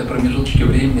выделялись какие-то промежутки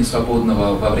времени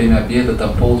свободного во время обеда,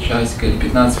 там полчасика или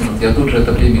 15 минут, я тут же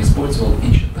это время использовал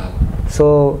и читал.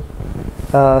 So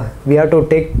we have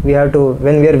to,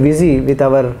 when we are busy with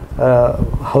our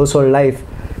household life,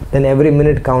 then every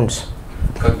minute counts.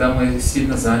 Когда мы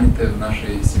сильно заняты в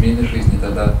нашей семейной жизни,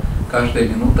 тогда каждая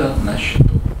минута на счету.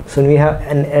 So we have,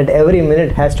 and at every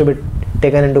minute has to be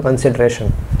taken into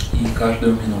consideration. И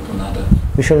каждую минуту надо.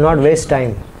 We should not waste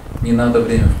time. Не надо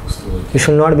время впустую. We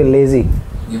should not be lazy.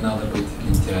 Не надо быть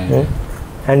лентяями.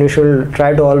 And we should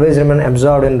try to always remain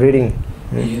absorbed in reading.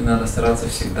 И надо стараться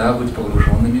всегда быть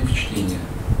погруженными в чтение.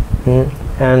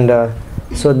 And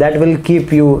so that will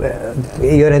keep you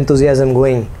your enthusiasm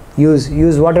going.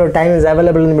 Use whatever time is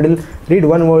available in the middle. Read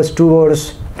one verse, two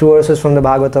verses from the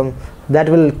Bhagavatam. That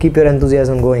will keep your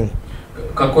enthusiasm going.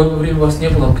 Какое бы время у вас не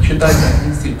было, почитайте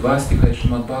один стих, два стиха из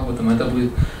Шримад Бхагаватам, это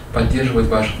будет поддерживать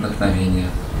ваше вдохновение.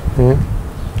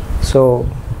 So,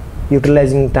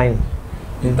 utilizing time.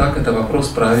 Итак, это вопрос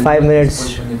правильного 5 minutes,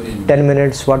 использования времени. 10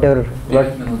 minutes,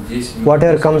 5 минут, 10 минут,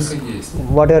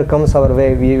 whatever comes our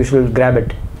way, we should grab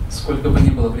it. Сколько бы ни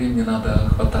было времени, надо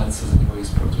хвататься за него и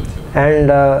использовать его. And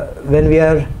when we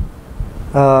are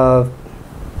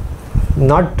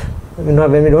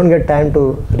when we don't get time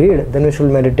to read, then we should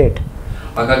meditate.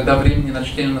 А когда времени на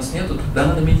чтение у нас нету, тогда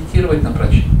надо медитировать на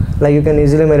прочитанное. Like you can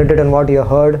easily meditate on what you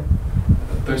heard.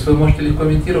 То есть вы можете легко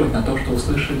медитировать на то, что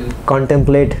услышали.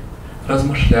 Contemplate.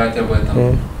 Размышлять об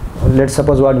этом. Let's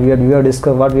suppose what we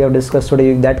have discussed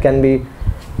today, that can be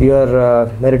your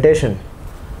meditation.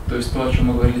 То есть то, о чем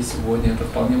мы говорили сегодня, это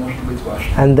вполне может быть ваше.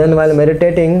 And then while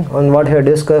meditating on what you have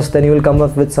discussed, then you will come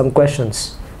up with some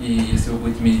questions. И если вы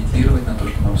будете медитировать на то,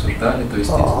 что мы обсуждали, то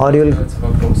естественно появятся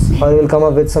вопросы. Or you will come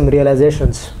up with some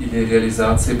realizations. Или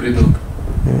реализации придут.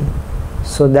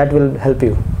 So that will help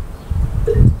you.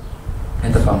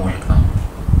 Это поможет вам.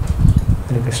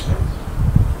 Hare Krishna.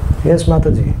 Yes,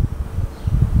 Mataji.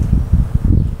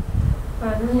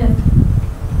 У меня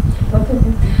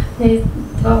есть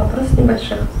два вопроса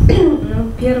небольших.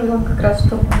 Первый, он как раз,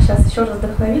 чтобы мы сейчас еще раз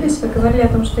вдохновились, вы говорили о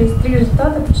том, что есть 3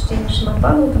 результата по чтению Шримад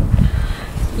Бхагаватам.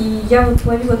 И я вот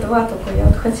ловила 2 только. Я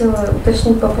вот хотела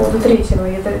уточнить по поводу 3-го.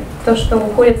 Это то, что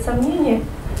уходит сомнения,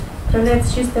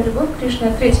 проявляется чистая любовь к Кришне,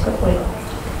 а 3-й какой?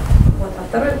 Вот,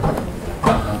 а 2-й...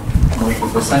 Ага. Может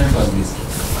быть, вы сами по-английски.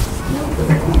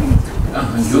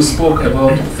 You spoke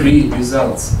about 3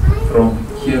 results from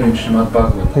hearing Srimad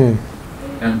Bhagavatam.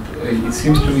 And it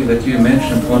seems to me that you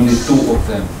mentioned only 2 of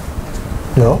them.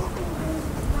 No?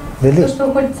 Really? То, что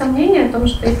уходит сомнения о том,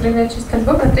 что их проявляет чистая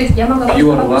любовь, то есть я могла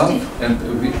Pure love and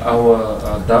our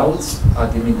doubts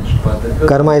are diminished. But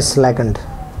Karma is slackened.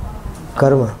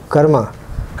 Karma. Karma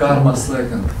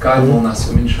slackened. Karma у нас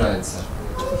уменьшается.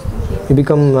 You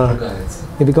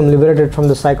become liberated from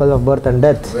the cycle of birth and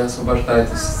death. Вы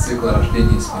освобождаетесь из цикла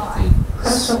рождения и смертей.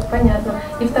 Хорошо, понятно.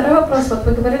 И второй вопрос. Вот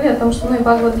вы говорили о том, что в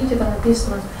Бхагавад-гите там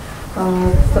написано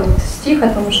стих о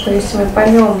том, что если мы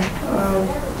поймем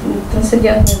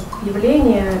трансцендентные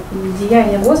явления и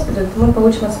деяния Господа, то мы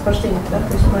получим освобождение, да?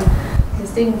 То есть мы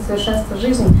достигнем совершенства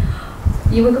жизни.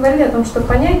 И вы говорили о том, что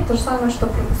понять то же самое, что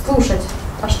слушать.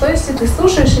 А что если ты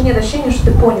слушаешь и нет ощущения,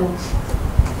 что ты понял?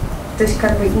 То есть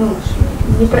как бы,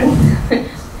 не проник.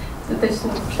 То есть,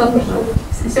 что нужно?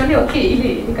 Все ли окей?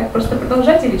 Или как, просто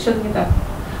продолжать, или что-то не так?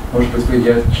 Может быть,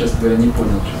 я, честно говоря, не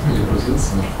понял, что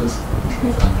перегрузился, может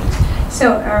быть, по-английски.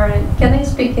 So, can I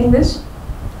speak English?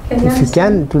 If you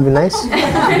can, it will be nice.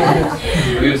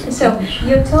 So,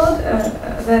 you told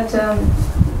that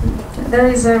there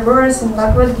is a verse in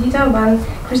Bhagavad Gita when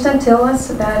Krishna tells us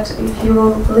that if you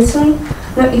will listen,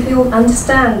 if you will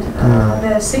understand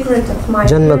the secret of my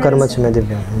Janma karma cha me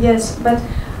divyam. Yes, but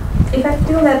if I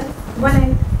feel that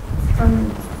when I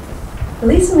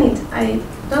listen it, I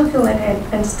don't feel like I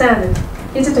understand it.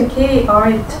 Is it okay or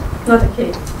it not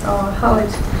okay? Or how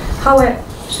I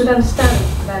should understand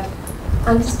it? That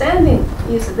understanding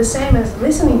is the same as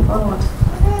listening or not?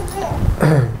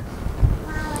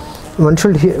 One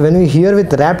should hear, when we hear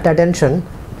with rapt attention,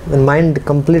 the mind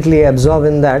completely absorbed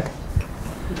in that.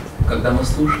 Когда мы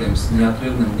слушаем с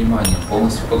неотрывным вниманием,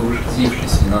 полностью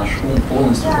погрузившись, наш ум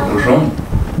полностью погружен.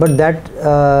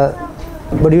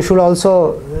 But you should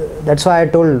also, that's why I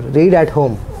told, read at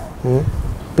home.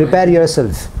 Prepare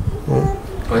yourself.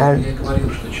 Поэтому я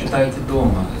говорил, что читайте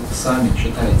дома, сами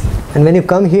читайте. And when you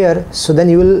come here, so then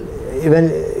you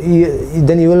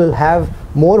will have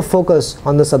more focus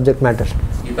on the subject matter.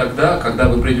 И тогда, когда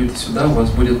вы придете сюда, у вас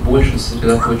будет больше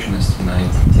сосредоточенности на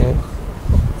этих темах.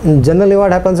 Generally,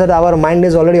 what happens is that our mind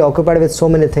is already occupied with so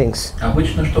many things.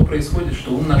 Обычно что происходит,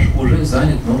 что ум наш уже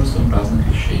занят множеством разных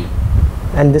вещей.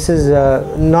 And this is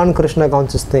non-Krishna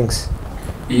conscious things.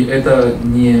 И это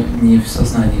не в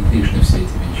сознании Кришны все эти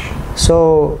вещи.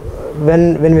 So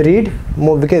when we read,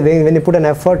 when you put an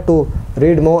effort to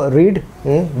read more, do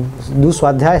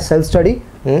swadhyaya, self-study,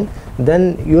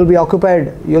 then you will be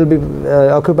occupied,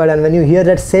 and when you hear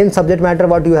that same subject matter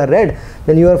what you have read,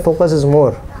 then your focus is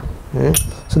more.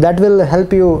 So that will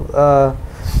help you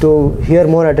to hear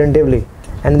more attentively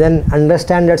and then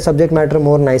understand that subject matter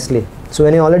more nicely. So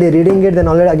when you are already reading it, then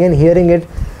already again hearing it,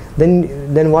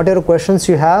 then whatever questions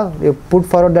you have, you put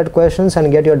forward that questions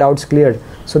and get your doubts cleared.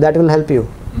 So that will help you.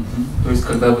 То есть,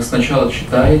 когда вы сначала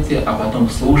читаете, а потом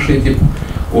слушаете,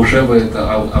 уже вы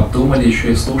это обдумали,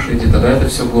 еще и слушаете, тогда это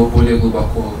все более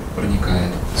глубоко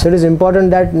проникает. So it is important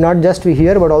that not just we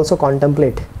hear, but also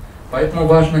contemplate. Поэтому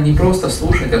важно не просто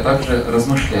слушать, а также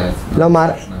размышлять. Now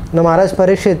Maharaj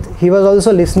Parikshit, he was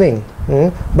also listening,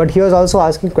 but he was also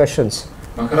asking questions.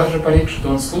 Махараджа Парикшит,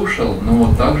 он слушал,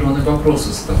 но также он и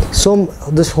вопросы задавал. So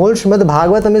this whole Srimad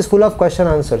Bhagavatam is full of question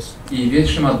answers. И весь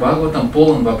Шримад Бхагаватам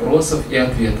полон вопросов и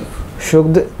ответов.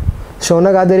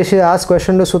 Shaunaka Rishi asks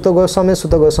question to Sutta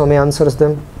Goswami answers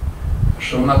them.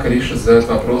 Шаунака Риши задает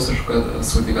вопросы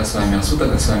Сути Госвами, а Сута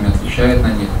Госвами отвечает на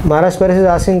них. Maharaj Parikshit is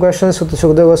asking questions,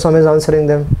 Sukadeva Goswami is answering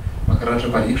them. Махараджа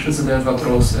Парикшит задает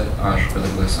вопросы, а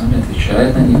Шукадева Госвами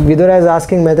отвечает на них. Vidura is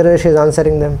asking, Maitreya Rishi is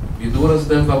answering them. Видура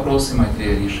задает вопросы,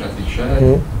 Майтрея Риши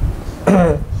отвечает.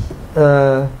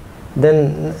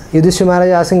 Then Yudhishthira Maharaj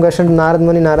is asking question to Narad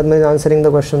Muni is answering the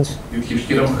questions.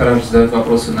 Юдхиштхира Махарадж задает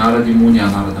вопросы Нараде Муни, а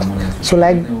Нарада Муни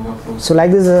отвечает на его вопросы. So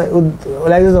like this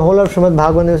the whole of Srimad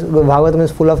Bhagavatam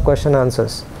is full of question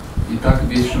answers. И так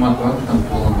весь Шримад Бхагаватам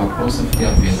полон вопросов и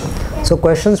ответов. So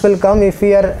questions will come if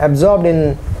we are absorbed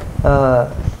in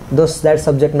that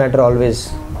subject matter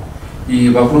always. И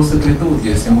вопросы придут,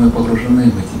 если мы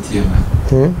погружены в эти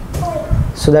темы.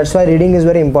 So that's why reading is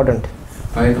very important.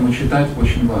 Поэтому читать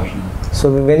очень важно.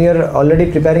 So when you are already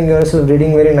preparing yourself,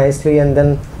 reading very nicely, and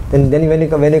then when you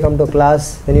come to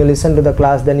class, when you listen to the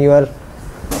class, then you are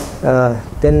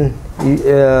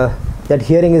that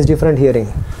hearing is different hearing.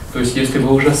 То есть, если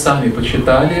вы уже сами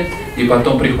почитали и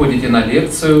потом приходите на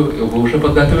лекцию, вы уже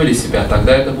подготовили себя,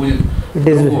 тогда это будет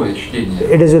другое чтение.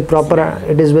 It is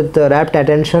with rapt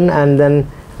attention, and then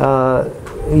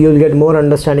you will get more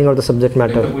understanding of the subject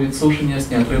matter. Это будет слушание с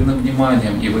неотрывным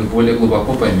вниманием, и вы более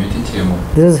глубоко поймете тему.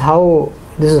 This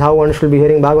is how one should be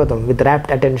hearing Bhagavatam, with rapt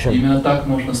attention. Именно так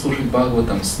нужно слушать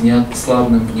Бхагаватам с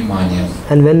неослабным вниманием.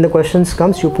 And when the questions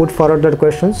comes, you put forward that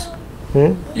questions.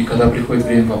 И когда приходит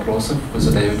время вопросов, вы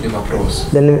задаете вопрос.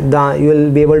 Then you will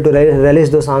be able to relish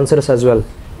those answers as well.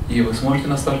 И вы сможете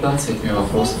наслаждаться этими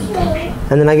вопросами также.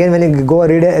 And then again, when you go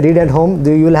read at home,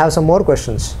 you will have some more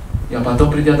questions. И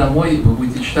потом, придя домой, вы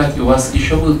будете читать, и у вас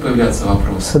еще будут появляться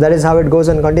вопросы. So that is how it goes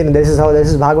and continues. This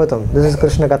is Bhagavatam. This is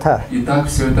Krishna Katha. И так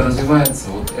все это развивается.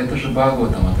 Вот это же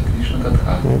Бхагаватам, это Кришна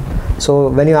Катха. So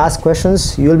when you ask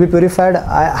questions, you will be purified.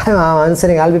 I am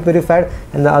answering. I will be purified,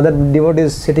 and the other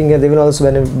devotees sitting here, they will also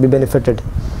be benefited.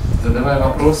 Задавая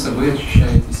вопросы, вы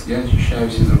очищаетесь, я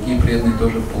очищаюсь, и другие преданные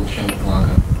тоже получают благо.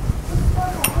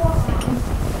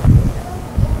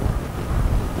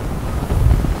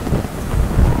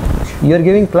 You are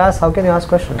giving class. How can you ask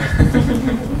questions?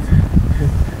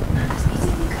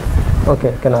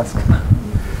 Okay, can ask.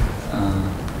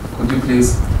 Could you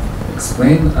please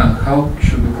explain how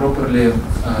should we properly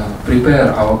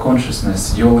prepare our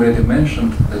consciousness? You already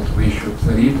mentioned that we should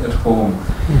read at home,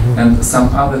 and some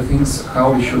other things,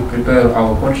 how we should prepare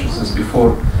our consciousness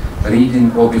before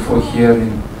reading or before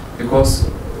hearing, because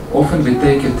often we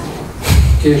take it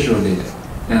casually,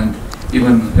 and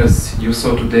even as you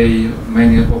saw today,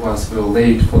 many of us were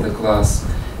late for the class,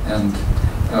 and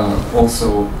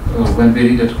also when we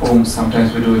read at home,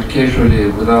 sometimes we do it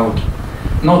casually,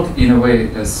 not in a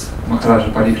way as Maharaja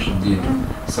Parikshit did.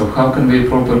 So how can we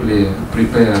properly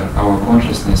prepare our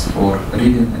consciousness for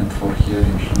reading and for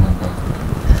hearing Srimad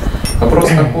Bhagavatam? Вопрос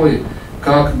такой,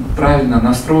 как правильно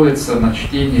настроиться на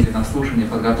чтение или на слушание,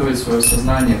 подготовить свое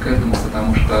сознание к этому,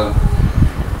 потому что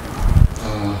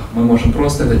мы можем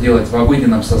просто это делать в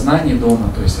обыденном сознании дома,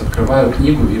 то есть открываю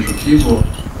книгу, вижу книгу,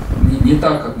 не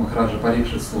так, как Махараджа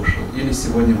Парикшит слушал. Или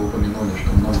сегодня вы упомянули,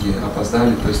 что многие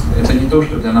опоздали, то есть это не то,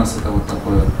 что для нас это вот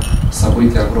такое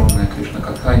событие огромное, Кришна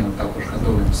Катха, и мы так уж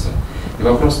готовимся. И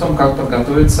вопрос в том, как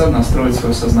подготовиться, настроить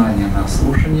свое сознание на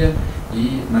слушание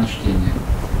и на чтение.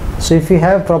 So if you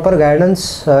have proper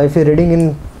guidance, if you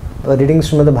are reading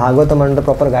Srimad Bhagavatam under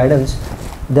proper guidance,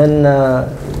 then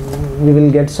we will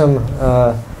get some,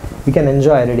 we can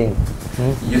enjoy reading.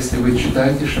 Если вы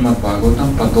читаете Шримад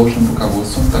Бхагаватам под должным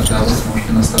руководством, тогда вы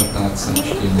сможете наслаждаться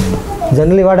чтением.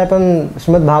 Generally what happens,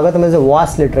 Srimad Bhagavatam is a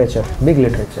vast literature, big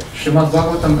literature. Шримад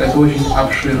Бхагаватам это очень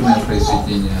обширное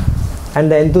произведение.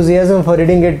 And the enthusiasm for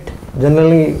reading it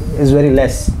generally is very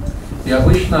less. И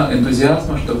обычно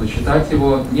энтузиазма, чтобы читать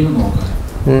его, немного.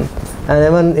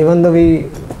 And even though we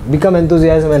become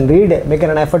enthusiasm and make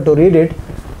an effort to read it,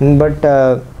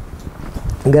 but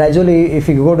gradually, if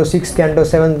we go to 6th canto,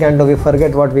 7th canto, we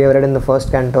forget what we have read in the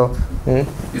first canto.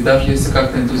 И даже если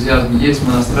как-то энтузиазм есть,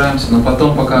 мы настраиваемся, но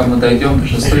потом, пока мы дойдем до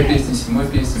 6-й песни, 7-й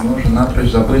песни, мы уже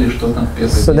напрочь забыли, что там в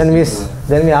первой So песне было.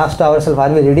 then we asked ourselves, are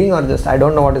we reading or just I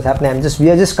don't know what is happening? We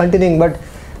are just continuing, but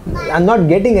I'm not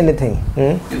getting anything.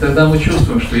 И тогда мы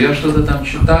чувствуем, что я что-то там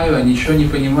читаю, а ничего не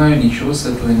понимаю, ничего с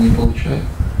этого не получаю.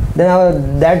 Then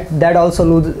that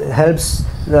also helps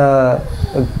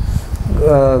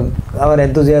our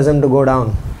enthusiasm to go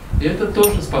down. И это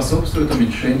тоже способствует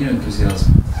уменьшению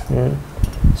энтузиазма.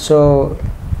 So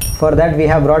for that we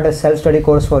have brought a self-study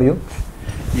course for you.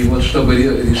 И вот чтобы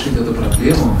решить эту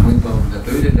проблему, мы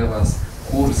подготовили для вас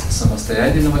курс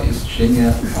самостоятельного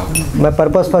изучения Бхагаватам. My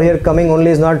purpose for here coming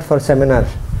only is not for seminar.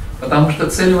 Потому что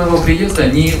цель моего приезда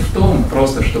не в том,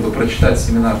 просто чтобы прочитать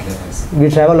семинар для вас. We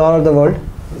travel all over the world,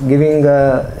 giving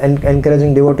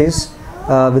encouraging devotees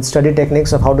with study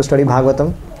techniques of how to study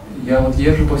Bhagavatam. Я вот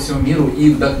езжу по всему миру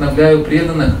и вдохновляю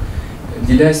преданных,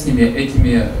 делясь с ними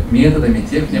этими методами,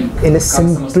 техниками, in a как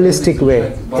simplistic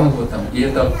way. Бхагаватам. И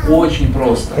это очень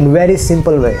просто. In very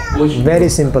simple way. Очень Very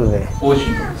просто. simple way.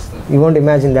 Очень просто. You won't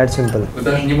imagine that simple. Вы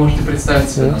даже не можете представить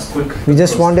себе, насколько We это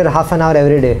just просто. want your half an hour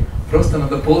every day. Просто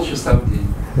надо полчаса в день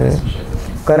посвящать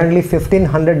этому. Currently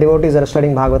 1500 devotees are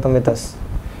studying Bhagavatam with us.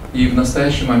 И в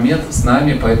настоящий момент с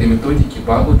нами по этой методике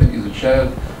Бхагаватам изучают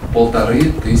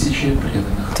 1500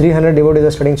 преданных. 300 devotees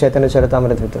are studying Chaitanya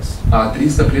Charitamrita with us. А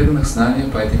 300 преданных с нами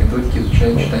по этой методике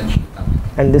изучают читание Чаритамриты.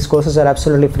 And these courses are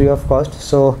absolutely free of cost.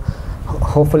 So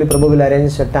hopefully Prabhu will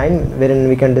arrange a time wherein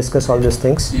we can discuss all these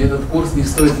things. И этот курс не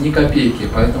стоит ни копейки,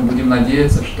 поэтому будем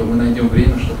надеяться, что мы найдем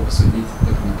время, чтобы обсудить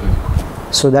эту методику.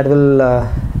 So that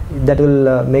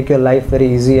will make your life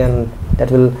very easy, and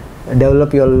that will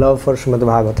develop your love for Srimad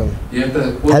Bhagavatam. И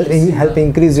это очень Help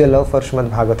increase your love for Srimad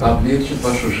Bhagavatam. облегчит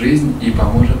вашу жизнь и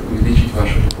поможет увеличить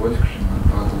вашу любовь к Шримад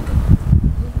Бхагаватам.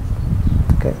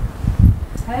 Okay.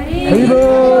 Хари Hari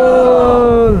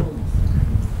Bol!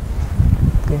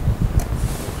 Okay.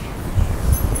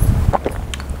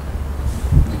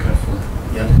 Микрофон.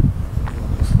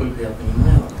 Насколько я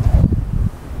понимаю,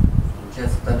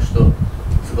 получается так, что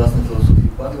согласно философии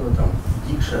Бхагаватам,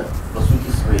 дикша по сути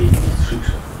своей есть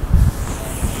шикша.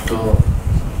 То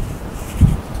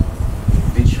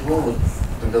для чего вот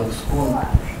тогда в ISKCON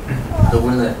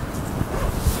довольно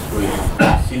такой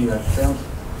сильный акцент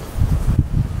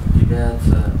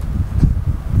является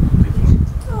таким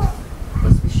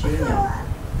посвящением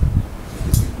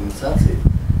инициации,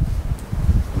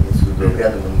 имеется в виду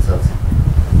обрядом инициации.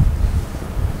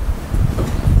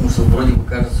 Потому что вроде бы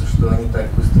кажется, что они так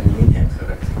быстро не меняют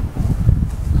характер.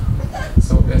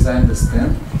 So as I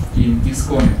understand, in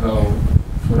ISKCON,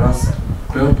 for us,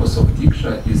 purpose of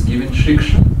Diksha is giving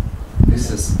Shiksha.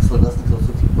 This is Согласно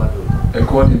философии Бхагаватам.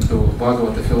 according to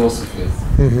Bhagavata philosophy.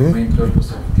 Main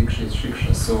purpose of Diksha is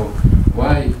Shiksha. So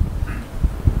why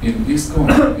in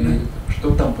ISKCON,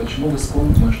 что там, почему в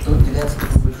ISKCON мы что? Уделяется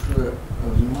такое большое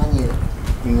внимание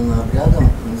именно обрядам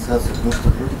инициации, потому что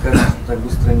вроде кажется, что так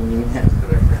быстро они не меняют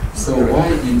характер. So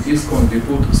why in ISKCON we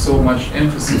put so much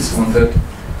emphasis on that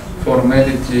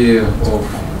formality of,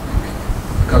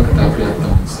 как это обряд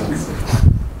там инициации?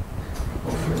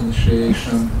 Of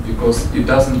initiation, because it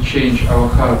doesn't change our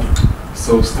heart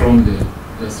so strongly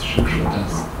as Shiksha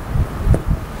does.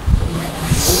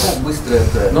 Не так быстро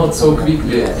это... Not so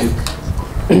quickly it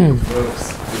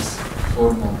works, this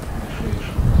formal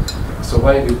initiation. So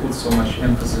why we put so much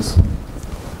emphasis on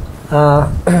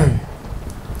it?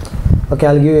 Okay,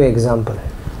 I'll give you an example.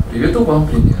 Приведу вам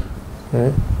пример.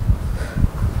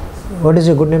 What is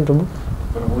your good name, Prabhu?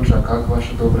 Прабhuджа, как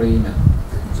ваше доброе имя?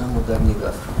 Джамадагни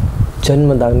Дас.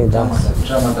 Janmadagni Das.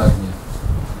 Джамадагни.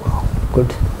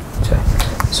 Good.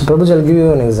 So, Prabhuji, I'll give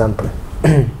you an example.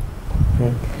 Приведу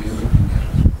пример.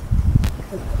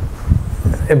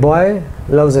 A boy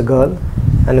loves a girl,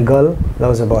 and a girl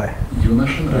loves a boy.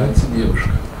 Юноше нравится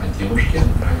девушка, а девушке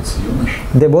нравится юноша.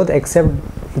 They both accept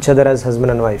each other as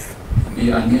husband and wife. И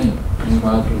они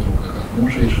принимают друг друга как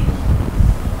мужа и жену.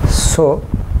 So,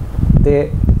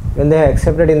 when they have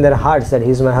accepted in their hearts that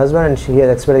he is my husband and she has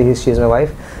accepted she is my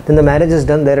wife, then the marriage is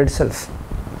done there itself.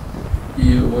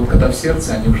 И вот когда в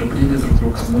сердце они уже приняли друг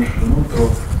друга как муж и жену, то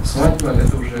свадьба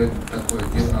это уже такое,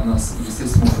 где она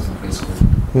естественным образом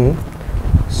происходит.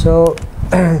 So,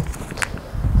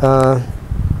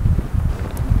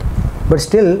 but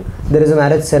still there is a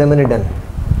marriage ceremony done.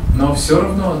 Но все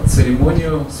равно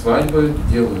церемонию свадьбы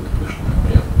делают пышный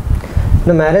обряд.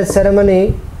 The marriage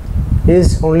ceremony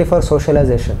is only for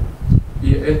socialization.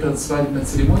 И эта свадебная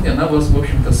церемония, она у вас, в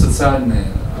общем-то, социальный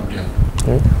обряд.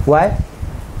 Why?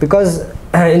 Because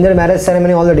in their marriage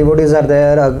ceremony, all the devotees are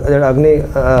there. Their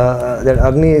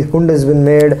Agni Kund has been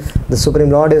made. The Supreme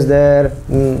Lord is there.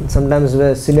 Sometimes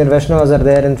the senior Vaishnavas are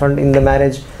there in the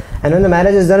marriage. And when the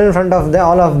marriage is done in front of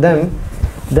all of them,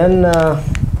 then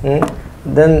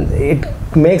it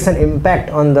makes an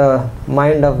impact on the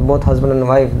mind of both husband and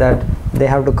wife that they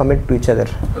have to commit to each other.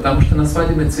 Потому что на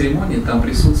свадебной церемонии там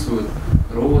присутствуют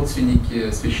родственники,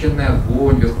 священный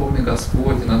огонь, Верховный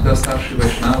Господь, иногда старшие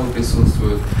вайшнавы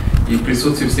присутствуют. И в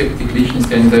присутствии всех этих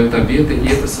личностей они дают обеты, и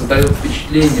это создает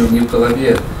впечатление у них в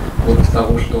голове от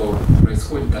того, что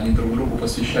происходит. Они друг другу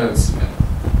посвящают себя.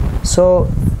 So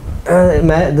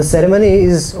the ceremony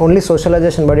is only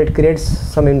socialization, but it creates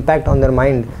some impact on their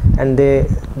mind, and they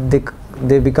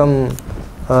become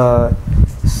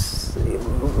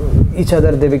each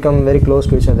other. They become very close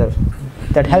to each other.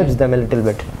 That helps them a little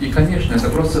bit. И, конечно, это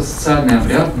просто социальный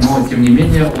обряд, но тем не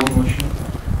менее он очень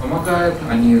помогает.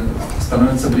 Они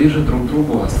становятся ближе друг к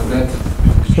другу, оставляют.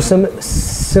 So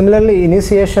similarly,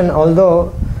 initiation,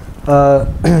 although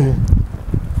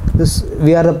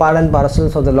we are the part and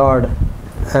parcels of the Lord,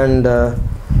 and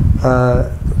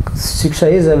Shiksha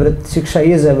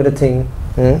is everything,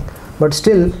 but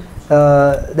still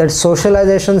that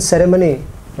socialization ceremony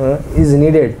is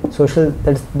needed.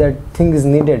 That thing is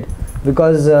needed,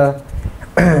 because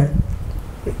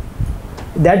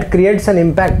that creates an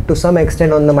impact to some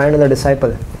extent on the mind of the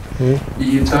disciple.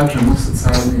 И также мы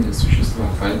социальные существа,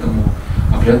 поэтому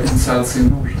обряд инициации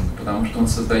нужен, потому что он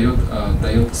создает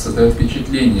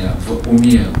впечатление в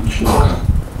уме ученика.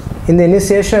 In the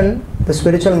initiation, the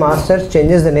spiritual master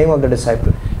changes the name of the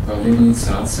disciple. Во время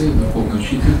инициации духовный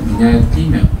учитель меняет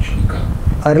имя ученика.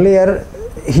 Earlier,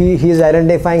 he is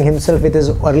identifying himself with his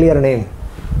earlier name.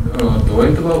 До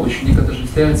этого ученик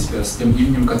отождествляет себя с тем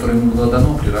именем, которое ему было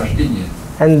дано при рождении.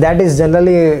 And that is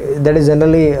generally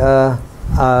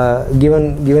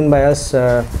given by us,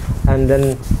 and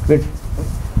then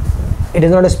it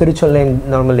is not a spiritual name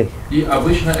normally. И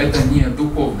обычно это не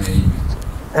духовное имя.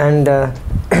 And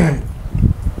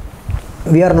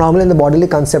we are normally in the bodily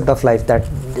concept of life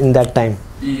in that time.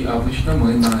 И обычно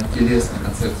мы на телесной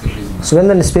концепции жизни. So when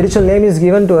the spiritual name is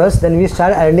given to us, then we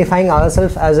start identifying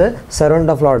ourselves as a servant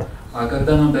of Lord. А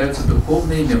когда нам дается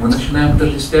духовное имя, мы начинаем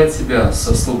отождествлять себя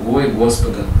со слугой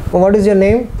Господа. What is your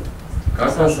name?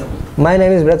 Как вас зовут? My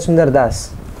name is Brajasundara Das.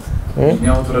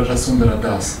 Меня вот Brajasundara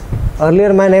Das.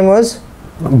 Earlier my name was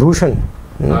Bhushan.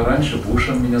 А раньше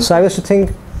Бушан меня. So I used to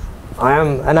think I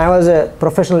was a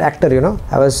professional actor,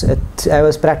 I was a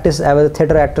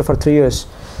theater actor for 3 years.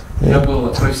 Я был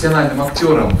профессиональным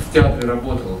актером, в театре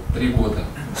работал 3 года.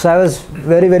 So I was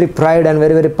very, very proud and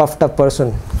very, very puffed up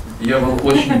person. Я был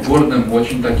очень гордым,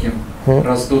 очень таким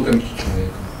раздутым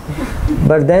человеком.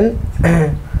 But then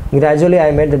gradually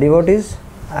I met the devotees,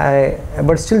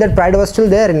 but still that pride was still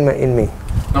there in me.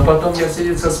 Но потом я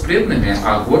встретился с преданными,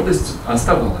 а гордость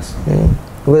оставалась.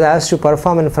 Because I used to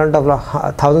perform in front of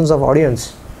thousands of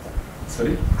audience.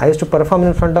 Sorry? I used to perform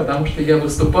in front of. Потому что я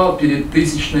выступал перед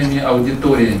тысячными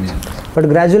аудиториями. But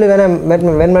gradually when I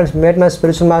met my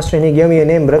spiritual master, and he gave me a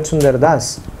name, Brajasundara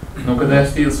Das. Но когда я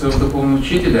встретил своего духовного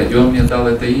учителя, и он мне дал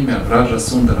это имя,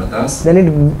 Brajasundara Das,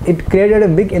 Then it created a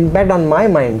big impact on my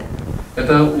mind.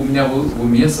 это у меня в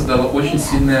уме создало очень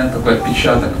сильное такой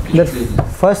отпечаток, The впечатление.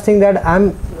 first thing that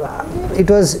it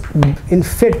was in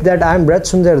fit that I am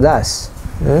Brajasundara Das.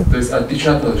 То есть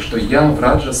отпечаталось, что я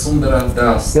Brajasundara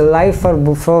Das. Your life for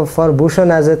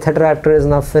Bhushan as a theater actor is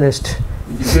now finished.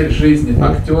 И теперь жизнь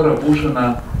актера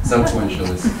Бушана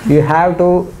закончилась. You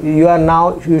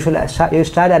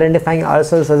start identifying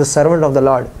ourselves as a servant of the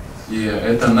Lord. И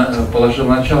это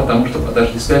положило начало тому, чтобы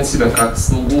отождествлять себя как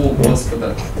слугу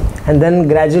Господа. And then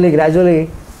gradually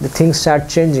the things start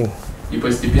changing. И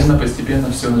постепенно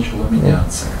все начало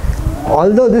меняться.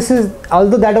 Although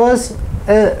that was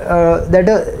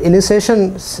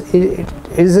initiation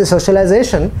is a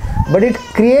socialization, but it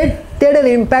created an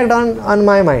impact on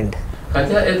my mind.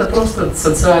 Хотя это просто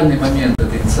социальный момент,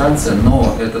 это инициация,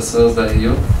 но это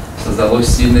создалось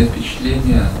сильное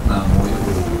впечатление на мой ум.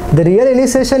 The real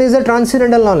initiation is a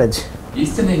transcendental knowledge.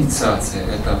 Истинная инициация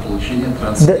 – это получение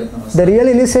трансцендентного The real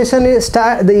initiation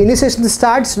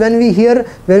starts when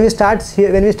we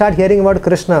start hearing about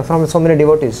Krishna from so many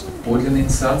devotees. Подлинная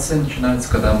инициация начинается,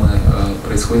 когда мы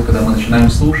начинаем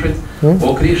слушать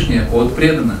о Кришне от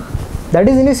преданных. That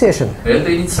is initiation.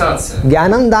 Это инициация.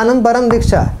 Jnanam Danam Param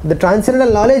Diksha. The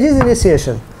transcendental knowledge is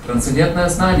initiation. Трансцендентное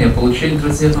знание, получение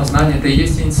трансцендентного знания – это и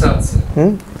есть инициация.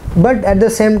 But at the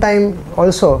same time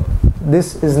also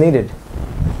this is needed.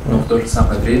 Но в то же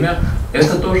самое время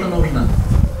это тоже нужно.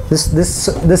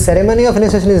 This ceremony of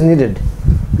initiation is needed.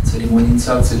 Церемония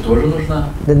инициации тоже нужна.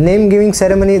 The name giving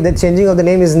ceremony, the changing of the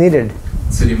name is needed.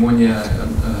 Церемония,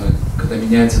 когда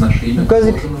меняется наше имя,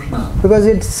 тоже нужна. Because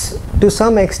it's, to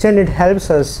some extent, it helps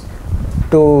us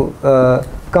to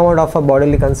come out of a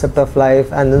bodily concept of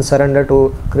life and then surrender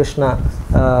to Krishna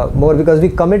more, because we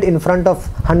commit in front of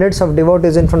hundreds of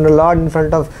devotees, in front of the Lord, in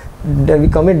front of, we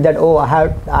commit that, oh, I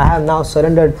have now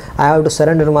surrendered, I have to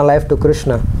surrender my life to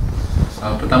Krishna.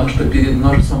 Потому что перед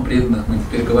множеством преданных мы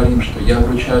теперь говорим, что я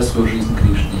вручаю свою жизнь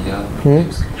Кришне, я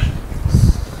предаюсь Кришне.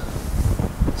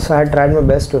 So I tried my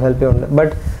best to help you on that.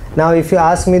 But now if you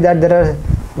ask me that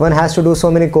one has to do so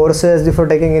many courses before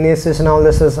taking initiation, all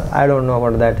this is, I don't know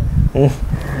about that.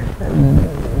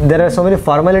 There are so many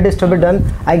formalities to be done.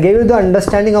 I gave you the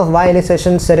understanding of why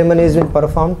initiation ceremony is being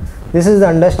performed. This is the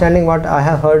understanding what I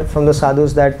have heard from the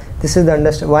sadhus, that this is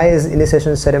the why is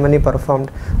initiation ceremony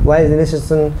performed. Why is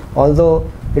initiation, although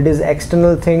it is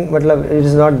external thing, but it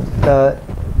is not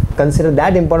considered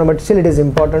that important, but still it is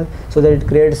important, so that it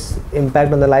creates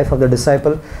impact on the life of the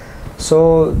disciple.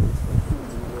 So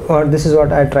this is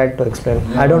what I tried to explain.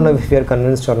 I don't know if you are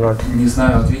convinced or not. Не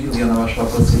знаю, ответил я на ваш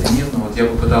вопрос или нет, но вот я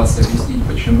попытался объяснить,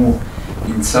 почему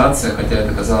инициация, хотя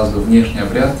это, казалось бы, внешний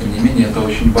обряд, тем не менее это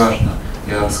очень важно.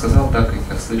 Я рассказал так, как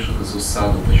я слышал из уст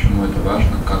саду, почему это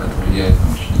важно, как это влияет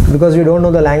на ученика. Because you don't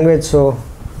know the language, so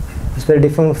it's very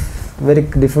different,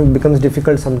 becomes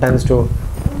difficult sometimes to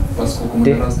Поскольку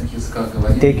мы на разных языках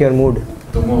говорим, take your mood.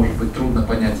 То может быть трудно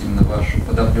понять именно вашу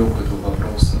подоплеку этого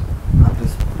вопроса. То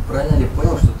есть правильно ли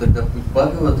понял, что тогда путь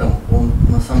Бхагаватам, он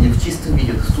на самом деле в чистом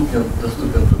виде доступен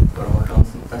только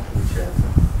парамахамсам, так получается?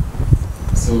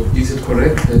 So is it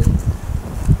correct that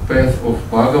path of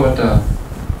Bhagavata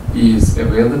is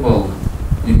available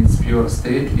in its pure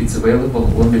state? It's available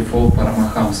only for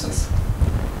Paramahamsas.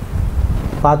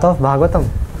 Path of Bhagavatam.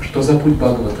 Что за путь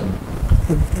Бхагаватам?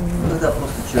 Когда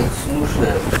просто человек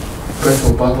слушает. Path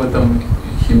of Bhagavatam,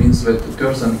 he means that the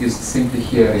person is simply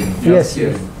hearing, just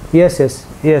hearing. Yes.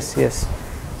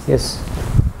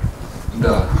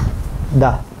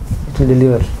 Da. It will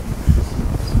deliver.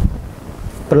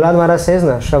 Prahlad Maharaj says,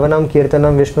 na, Shravanam,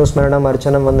 Kirtanam, Vishnu Smaranam,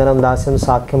 Archanam, Vandanam, Dasyam,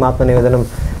 Sakhyam, Atma Nivedanam.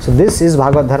 So this is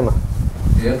Bhagavad Dharma.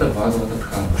 Это Bhagavata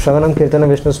Dharma. Shravanam, Kirtanam,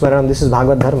 Vishnu Smaranam, this is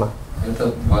Bhagavad Dharma.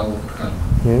 Это Bhagavata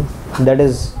Dharma.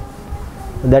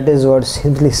 That is what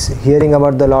simply hearing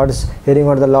about the Lord,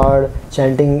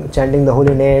 chanting the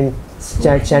holy name,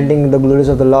 chanting the glories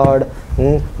of the Lord,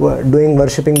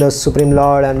 worshipping the Supreme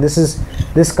Lord, and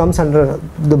this comes under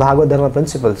the Bhagavad Dharma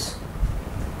principles.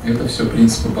 Это все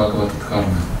принципы Бхагавата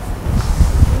Дхармы.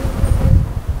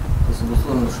 То есть,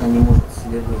 безусловно, душа не может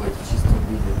следовать в чистом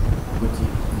виде пути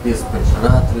без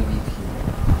панчаратры, витхи.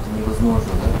 Это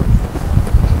невозможно,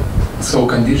 да? So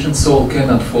conditioned soul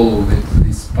cannot follow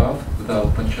this path without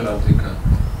pancharatrika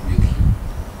vidhi.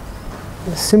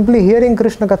 Simply hearing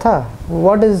Krishna Katha.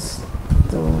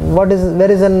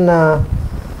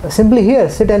 Simply hear,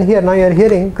 sit and hear. Now you are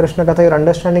hearing Krishna Katha, you are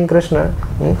understanding Krishna.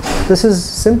 This is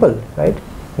simple, right?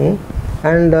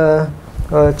 And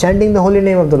chanting the holy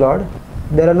name of the Lord.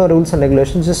 There are no rules and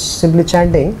regulations, just simply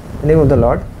chanting the name of the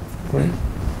Lord.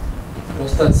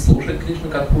 Просто слушать Кришну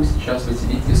Катху сейчас, вы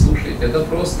сидите и слушаете. Это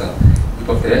просто. И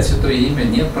повторять святое имя,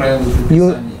 нет правил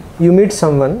предписаний. You meet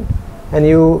someone and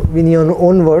you, in your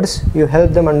own words, you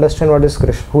help them understand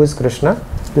who is Krishna.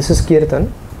 This is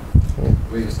Kirtan.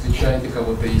 Вы встречаете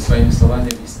кого-то и своими словами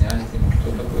объясняете ему,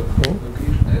 что такое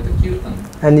Кришна. Это Киртан.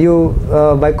 And you,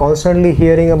 by constantly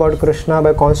hearing about Krishna,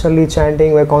 by constantly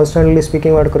chanting, by constantly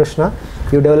speaking about Krishna,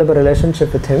 you develop a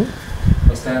relationship with him.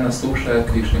 Постоянно слушая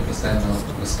Кришну, постоянно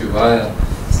воспевая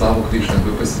славу Кришны,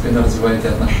 вы постепенно развиваете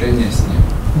отношения с ним.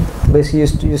 Basically,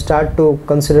 you start to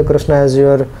consider Krishna as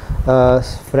your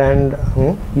friend.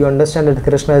 You understand that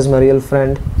Krishna is my real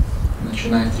friend.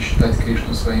 Начинаете считать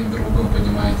Кришну своим другом,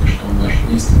 понимаете, что он ваш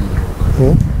истинный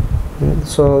друг.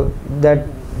 So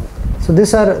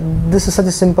this is such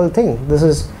a simple thing. This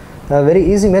is a very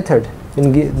easy method.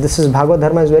 This is Bhagavad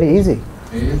Dharma is very easy.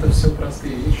 И это все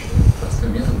простые вещи, простой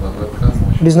метод Бхагават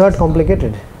Дхармы. It is not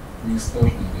complicated. Не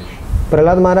сложные вещи.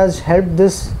 Prahlad Maharaj helped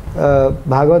this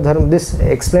Bhagavad Dharma,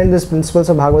 explained these principles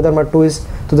of Bhagavad Dharma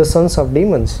to the sons of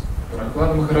demons.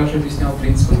 Prahlad Maharaj объяснял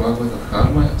принципы Бхагавата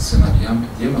Дхармы сыновьям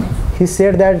демонов. He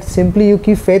said that simply you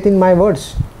keep faith in my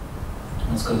words.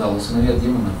 Он сказал, сыновья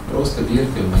демонов, просто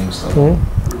верьте в моим словам.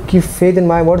 Keep faith in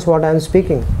my words, what I am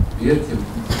speaking. Верьте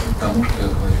тому, что я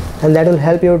говорю. And that will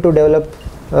help you to develop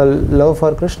love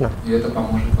for Krishna. И это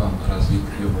поможет вам развить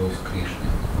любовь к Кришне.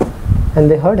 And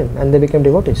they heard him and they became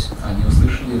devotees. Они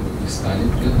услышали его и стали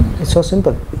преданными. It's so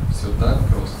simple. Все так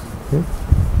просто.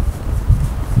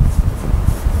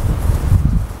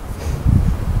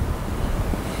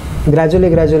 Gradually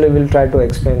we'll try to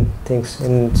explain things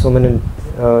in so many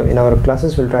in our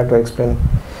classes. We'll try to explain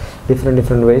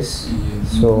different ways.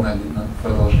 So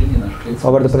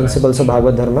about the principles of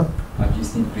Bhagavad Dharma.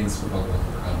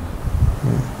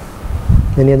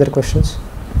 Any other questions?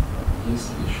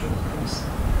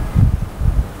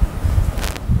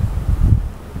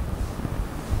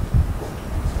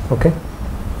 Okay.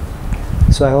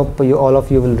 So I hope all of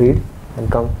you will read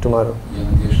and come tomorrow.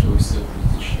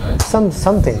 Some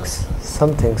things.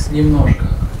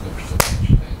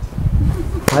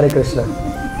 Hare Krishna.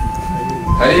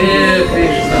 Hare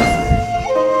Krishna.